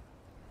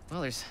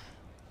 Well, there's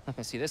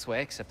nothing to see this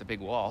way except the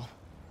big wall.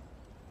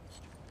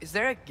 Is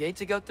there a gate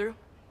to go through?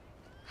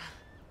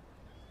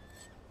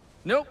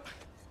 Nope.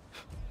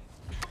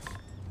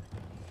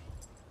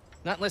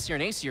 Not unless you're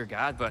an Aesir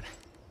god, but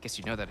I guess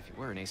you'd know that if you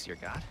were an Aesir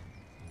god.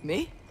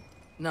 Me?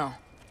 No.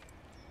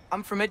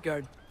 I'm from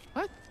Midgard.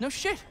 What? No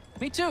shit.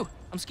 Me too.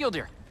 I'm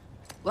Skildir.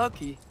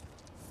 Lucky.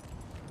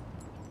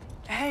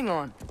 Hang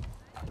on.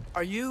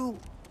 Are you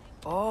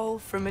all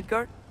from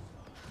Midgard?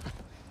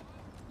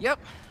 Yep.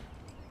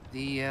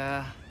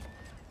 The,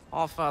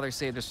 Allfather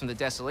saved us from the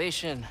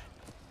desolation.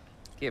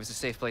 Gave us a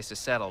safe place to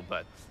settle,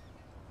 but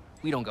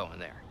we don't go in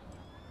there.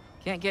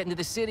 Can't get into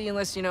the city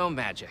unless you know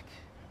magic.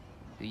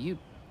 You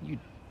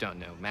don't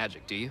know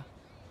magic, do you?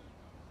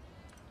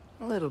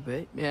 A little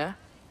bit, yeah.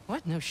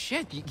 What? No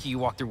shit. You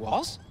walk through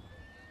walls?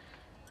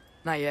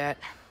 Not yet.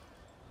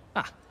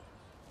 Ah.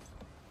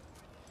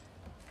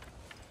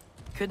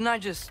 Couldn't I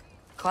just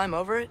climb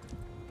over it?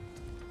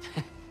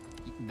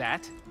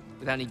 That?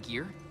 Without any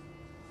gear?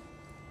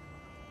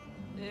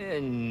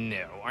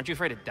 No. Aren't you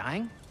afraid of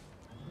dying?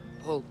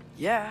 Well,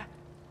 yeah.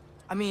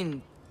 I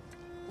mean,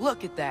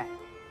 look at that.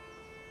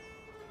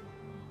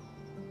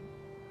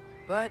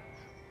 But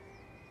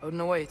Odin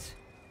awaits.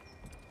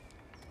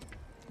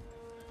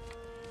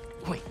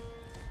 Wait,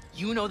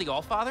 you know the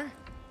Allfather?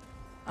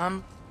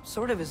 I'm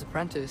sort of his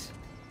apprentice.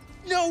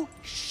 No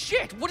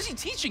shit! What is he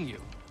teaching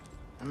you?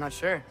 I'm not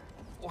sure.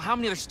 Well, how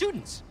many other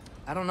students?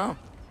 I don't know.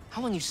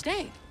 How long you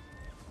staying?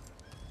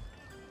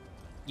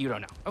 You don't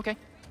know. Okay.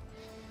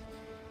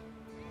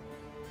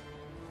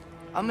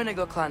 I'm gonna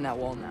go climb that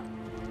wall now.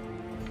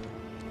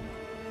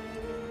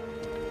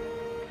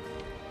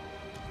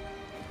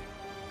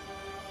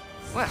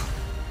 Well,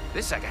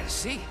 this I gotta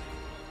see.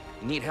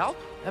 You need help?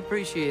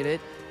 Appreciate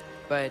it,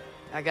 but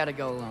I gotta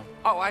go alone.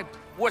 Oh, I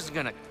wasn't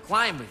gonna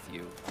climb with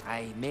you.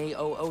 I may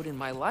owe Odin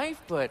my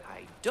life, but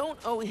I don't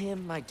owe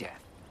him my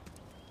death.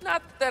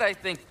 Not that I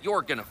think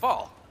you're gonna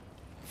fall.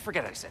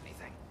 Forget I said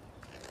anything.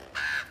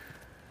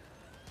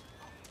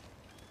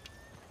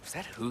 Was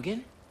that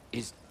Hugin?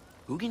 Is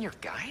Hugin your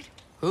guide?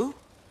 Who?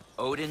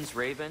 Odin's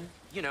raven.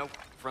 You know,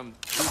 from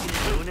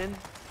Hugin.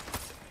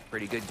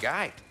 Pretty good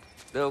guy.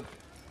 Though,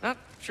 not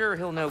sure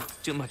he'll know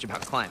too much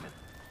about climbing.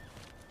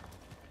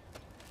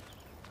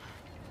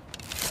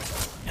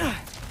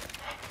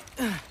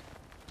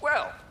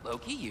 Well,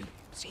 Loki, you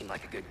seem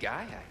like a good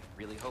guy. I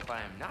really hope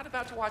I am not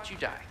about to watch you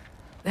die.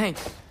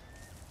 Thanks.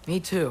 Me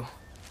too.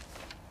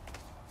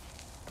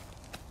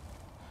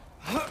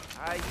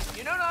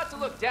 You know not to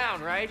look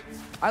down, right?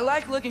 I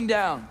like looking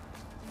down.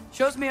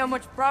 Shows me how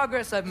much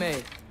progress I've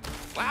made.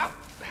 Wow.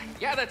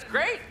 Yeah, that's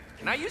great.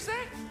 Can I use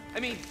that? I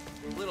mean,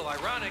 a little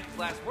ironic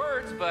last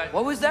words, but...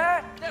 What was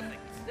that? Nothing.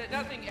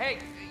 Nothing. Hey,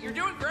 you're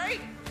doing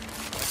great.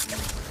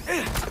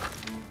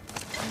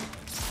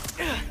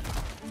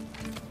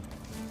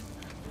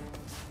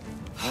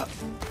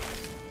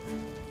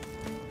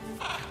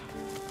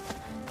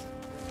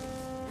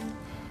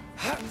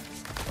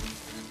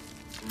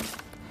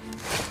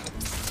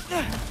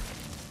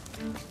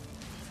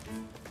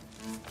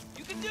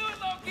 You can do it,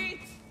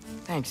 Loki!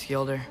 Thanks,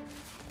 Gilder.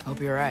 Hope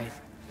you're right.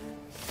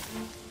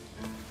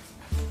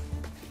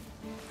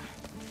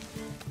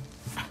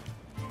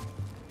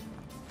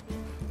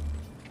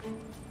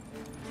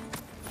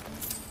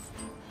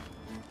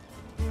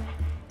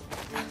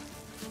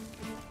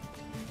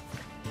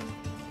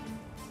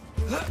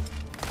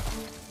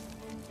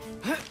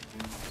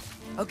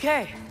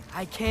 Okay,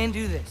 I can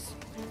do this.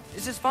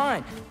 This is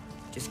fine.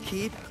 Just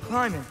keep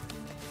climbing.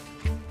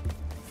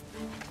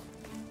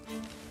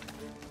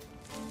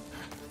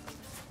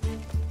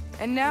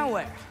 And now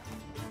where?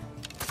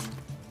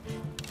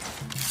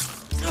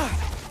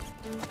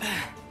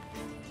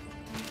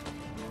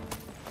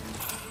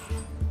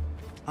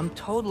 I'm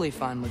totally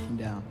fine looking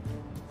down.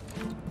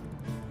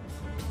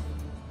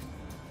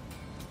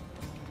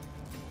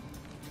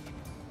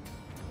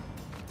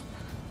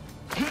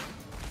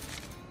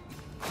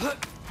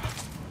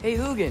 Hey,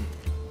 Hugin.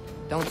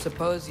 Don't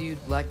suppose you'd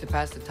like to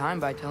pass the time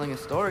by telling a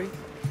story,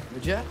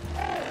 would ya?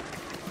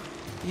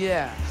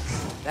 Yeah,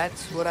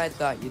 that's what I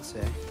thought you'd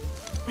say.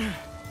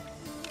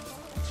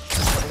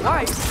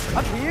 Right,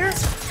 up here?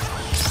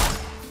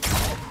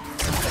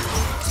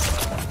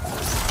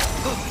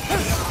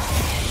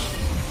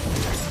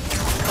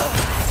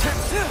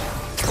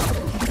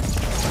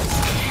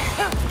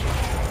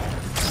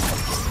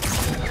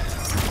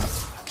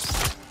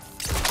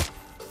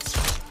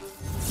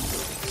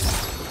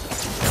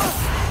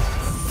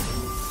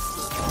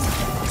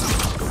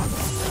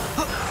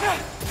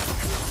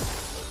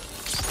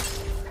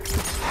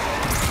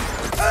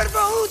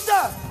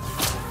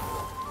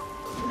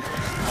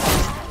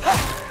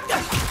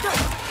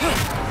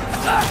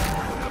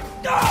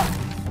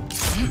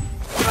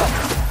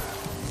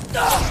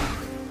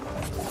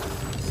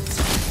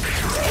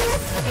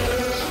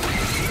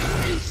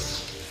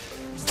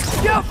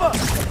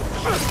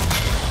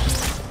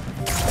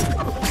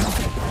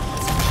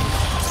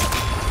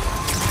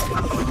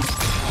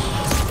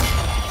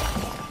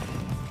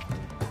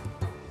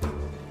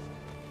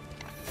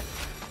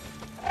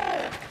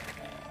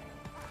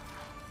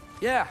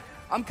 Yeah,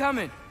 I'm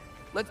coming.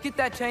 Let's get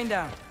that chain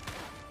down.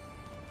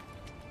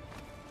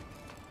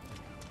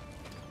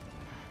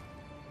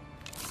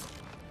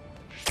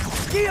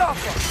 Get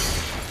off her!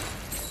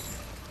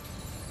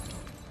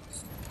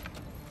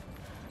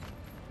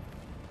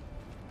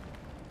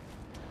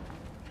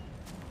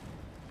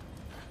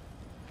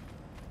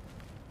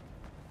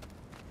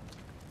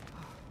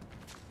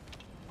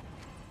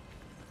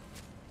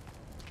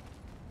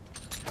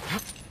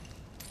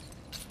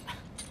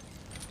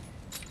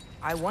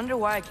 I wonder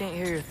why I can't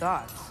hear your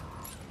thoughts.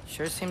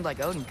 Sure seemed like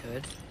Odin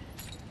could.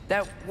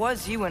 That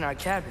was you in our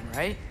cabin,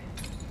 right?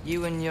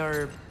 You and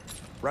your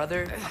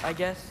brother, I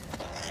guess?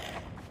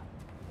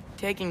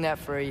 Taking that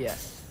for a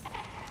yes.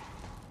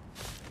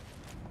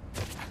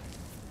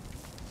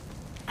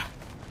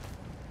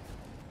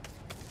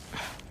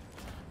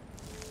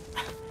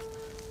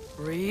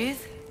 Breathe,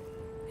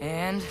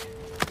 and...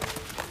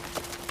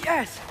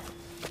 yes!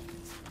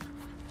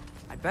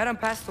 I bet I'm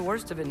past the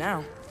worst of it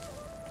now.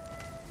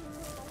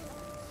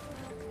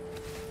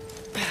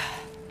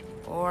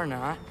 Or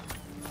not.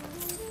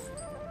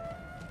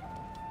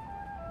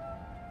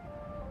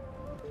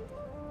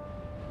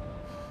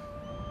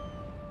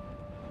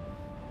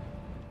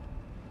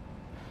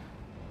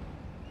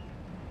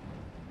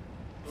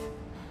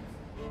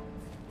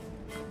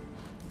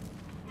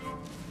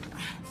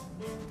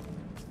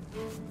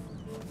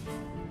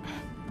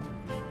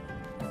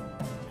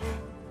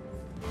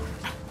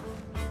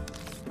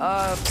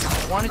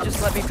 Wanna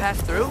just let me pass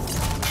through?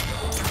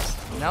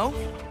 No?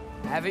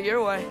 Have it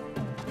your way.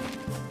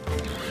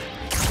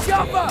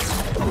 Jump up!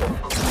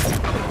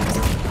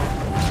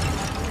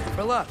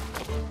 For luck.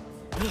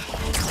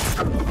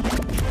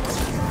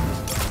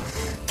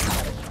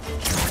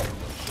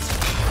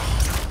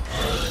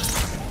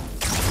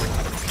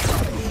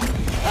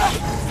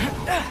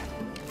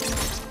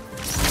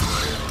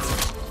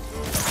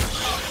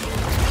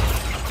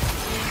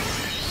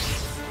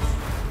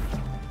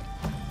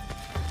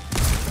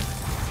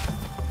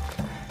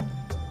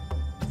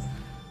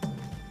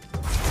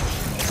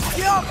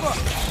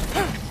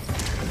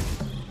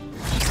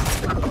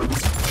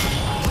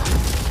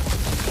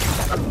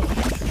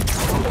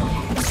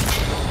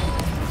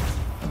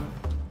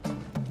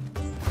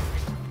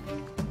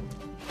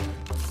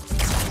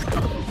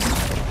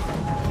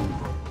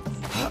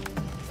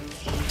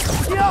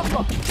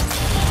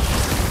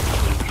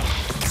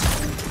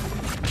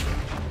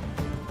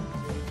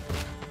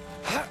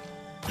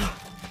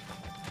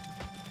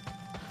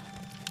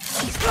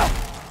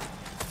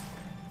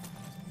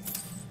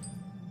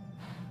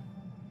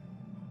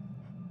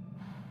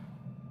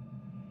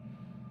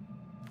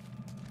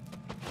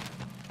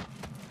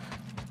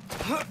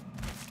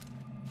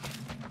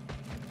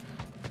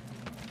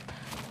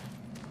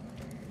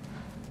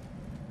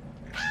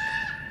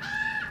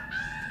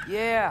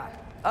 Yeah,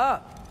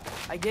 up.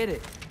 I get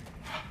it.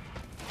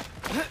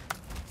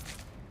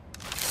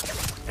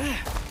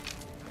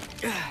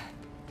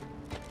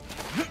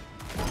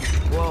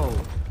 Whoa,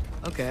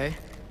 okay.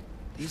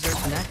 These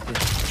are connected.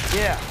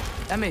 Yeah,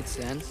 that makes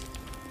sense.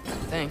 I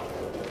think.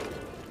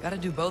 Gotta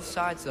do both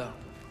sides, though.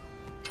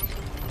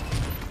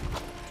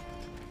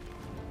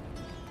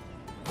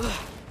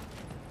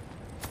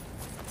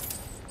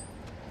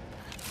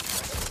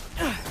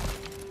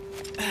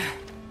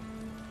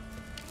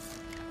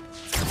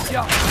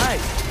 Yeah,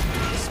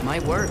 nice. This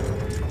might work.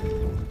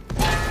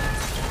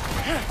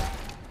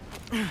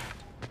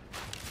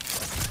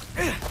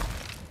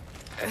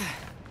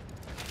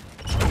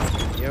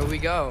 Here we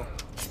go.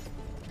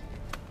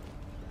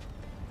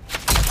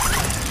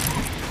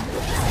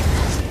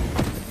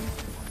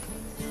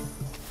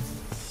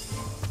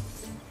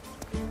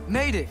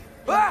 Made it.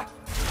 Ah!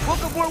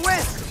 Woke up more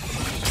wind.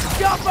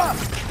 Jump up!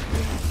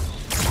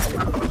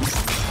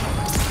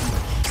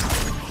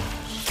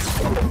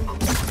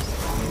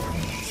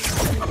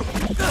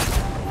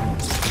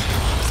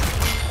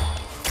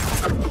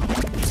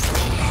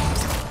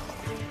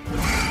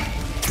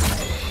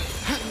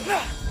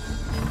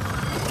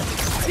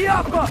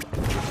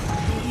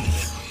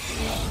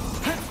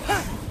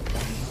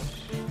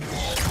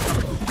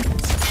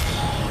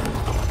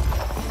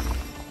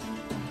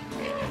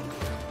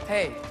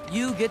 Hey,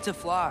 you get to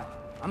fly.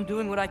 I'm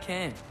doing what I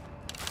can.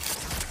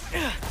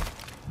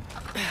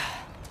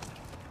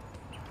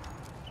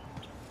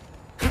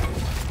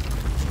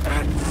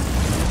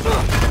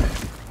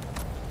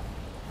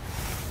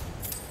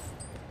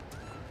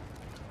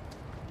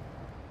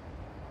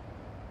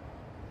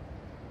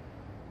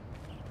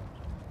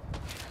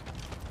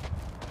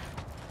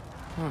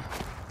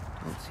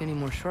 Don't see any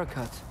more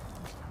shortcuts.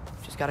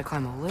 Just gotta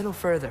climb a little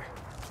further.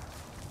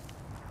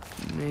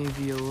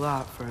 Maybe a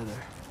lot further.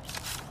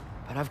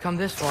 But I've come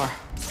this far.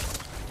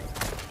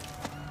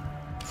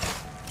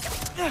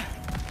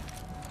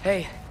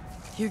 Hey,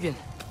 Hugin.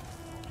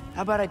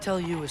 How about I tell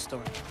you a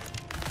story?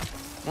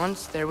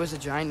 Once there was a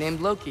giant named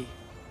Loki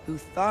who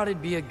thought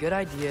it'd be a good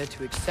idea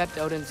to accept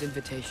Odin's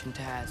invitation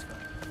to Asgard.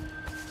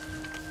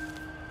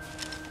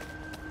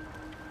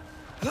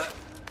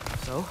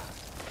 So,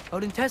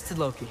 Odin tested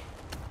Loki,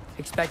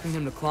 expecting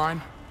him to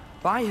climb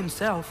by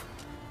himself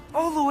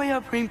all the way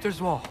up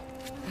Hrimthur's wall.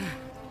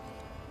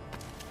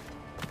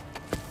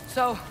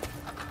 So,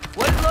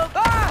 what did Loki...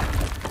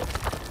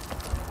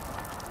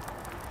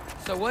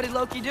 So what did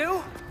Loki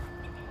do?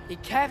 He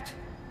kept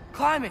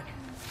climbing.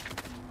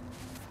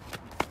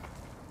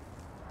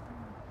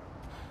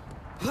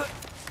 He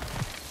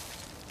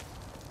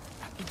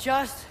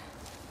just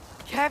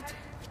kept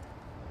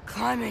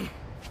climbing.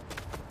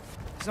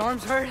 His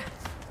arms hurt.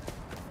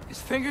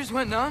 His fingers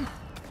went numb.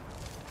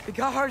 It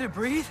got hard to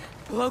breathe.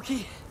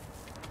 Loki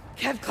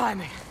kept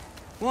climbing.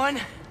 One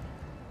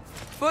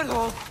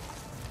foothold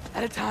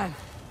at a time.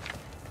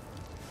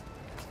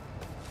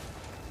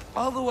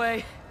 All the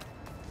way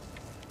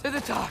to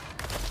the top.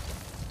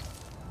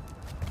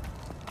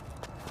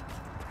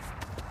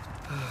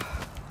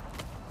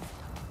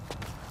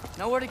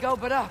 Nowhere to go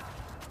but up.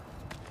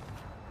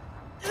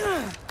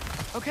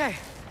 Okay,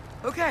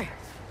 okay.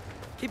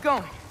 Keep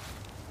going.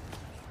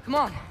 Come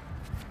on.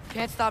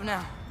 Can't stop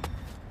now.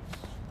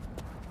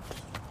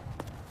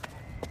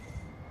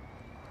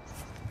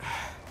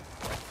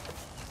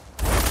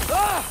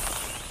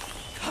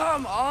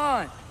 Come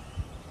on!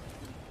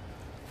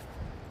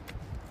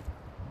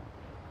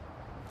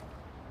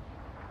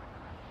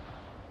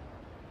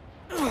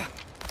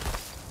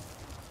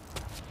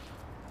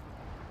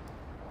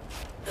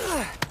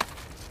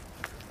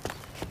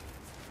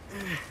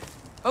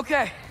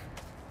 Okay.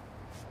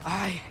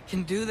 I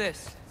can do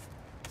this.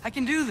 I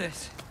can do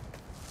this.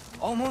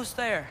 Almost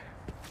there.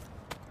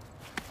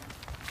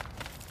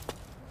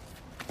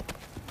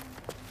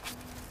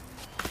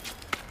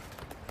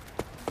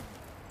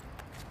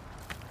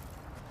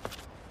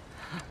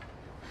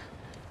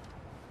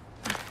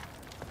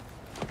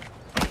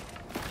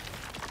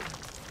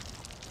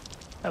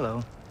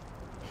 Hello.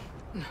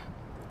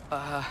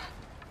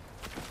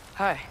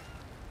 Hi.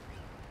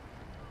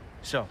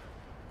 So,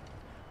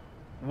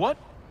 what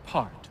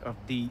part of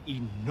the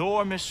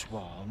enormous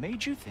wall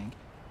made you think,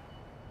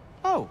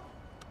 oh,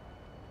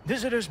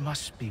 visitors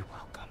must be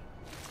welcome?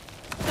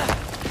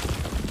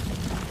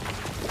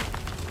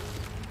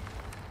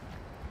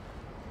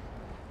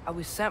 I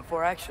was sent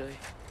for, actually.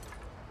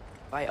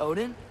 By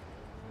Odin?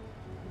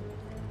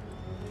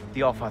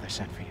 The Allfather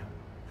sent for you.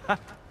 Ha!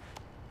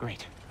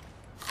 Great.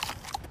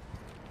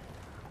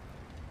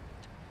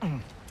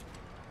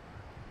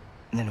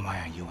 Then why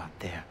are you out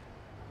there?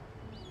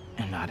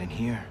 And not in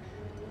here?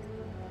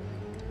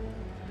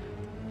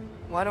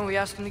 Why don't we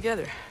ask him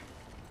together?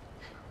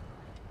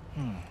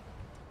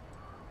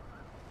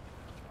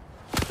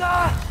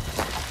 Ah!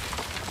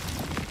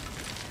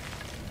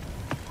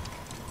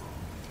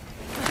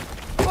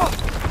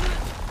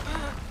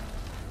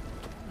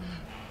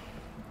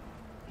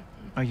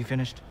 Are you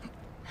finished?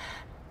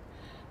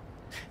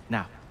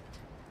 Now,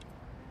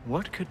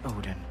 what could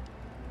Odin,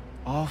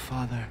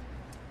 Allfather,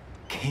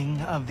 King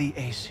of the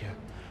Aesir,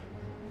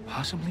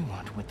 possibly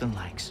want with the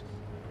likes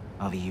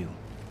of you?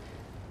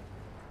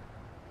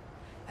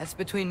 That's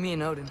between me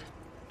and Odin.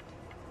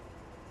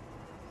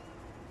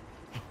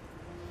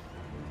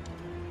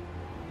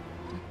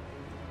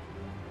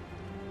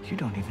 You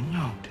don't even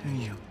know, do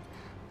you?